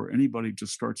world where anybody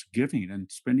just starts giving and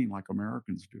spending like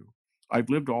Americans do. I've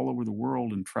lived all over the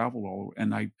world and traveled all over,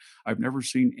 and I've never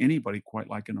seen anybody quite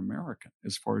like an American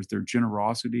as far as their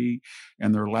generosity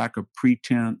and their lack of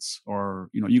pretense. Or,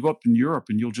 you go up in Europe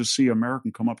and you'll just see an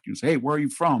American come up to you and say, hey, where are you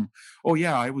from? Oh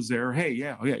yeah, I was there. Hey,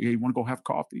 yeah, you want to go have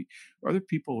coffee? Other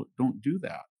people don't do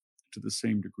that to the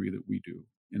same degree that we do.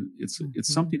 And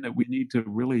it's something that we need to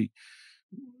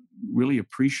really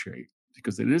appreciate,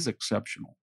 because it is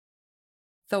exceptional.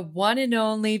 The one and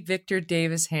only Victor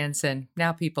Davis Hanson.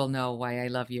 Now people know why I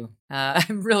love you.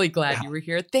 I'm really glad you were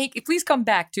here. Thank you. Please come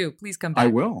back too. Please come back. I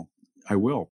will.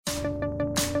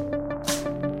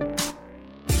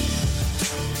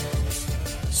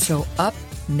 So up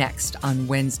next on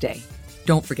Wednesday,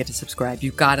 don't forget to subscribe.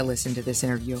 You've got to listen to this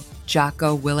interview.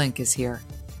 Jocko Willink is here.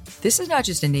 This is not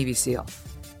just a Navy SEAL.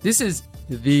 This is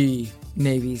the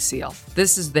Navy SEAL.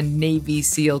 This is the Navy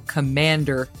SEAL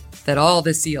commander that all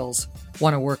the SEALs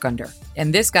want to work under.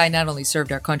 And this guy not only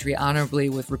served our country honorably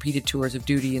with repeated tours of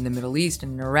duty in the Middle East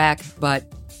and in Iraq, but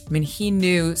he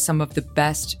knew some of the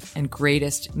best and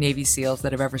greatest Navy SEALs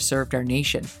that have ever served our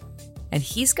nation. And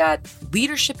he's got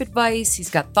leadership advice. He's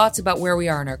got thoughts about where we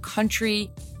are in our country.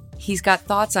 He's got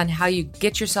thoughts on how you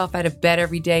get yourself out of bed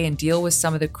every day and deal with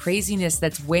some of the craziness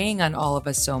that's weighing on all of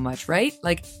us so much, right?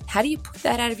 Like, how do you put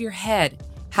that out of your head?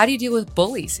 How do you deal with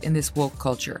bullies in this woke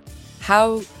culture?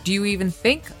 How do you even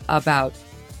think about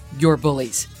your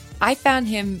bullies? I found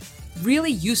him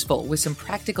really useful with some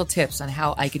practical tips on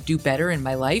how I could do better in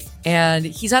my life. And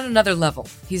he's on another level.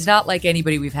 He's not like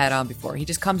anybody we've had on before. He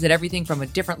just comes at everything from a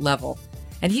different level.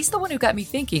 And he's the one who got me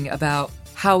thinking about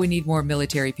how we need more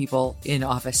military people in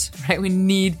office, right? We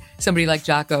need somebody like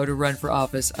Jocko to run for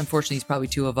office. Unfortunately, he's probably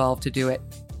too evolved to do it.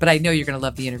 But I know you're going to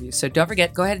love the interview. So don't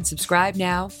forget, go ahead and subscribe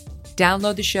now.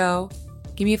 Download the show.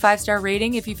 Give me a 5-star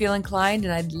rating if you feel inclined.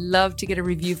 And I'd love to get a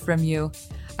review from you.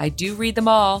 I do read them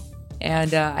all.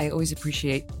 And I always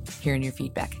appreciate hearing your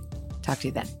feedback. Talk to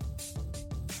you then.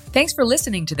 Thanks for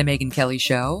listening to The Megyn Kelly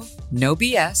Show. No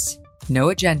BS, no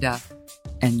agenda,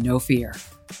 and no fear.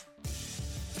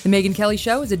 The Megyn Kelly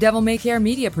Show is a Devil May Care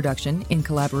media production in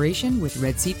collaboration with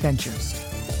Red Seat Ventures.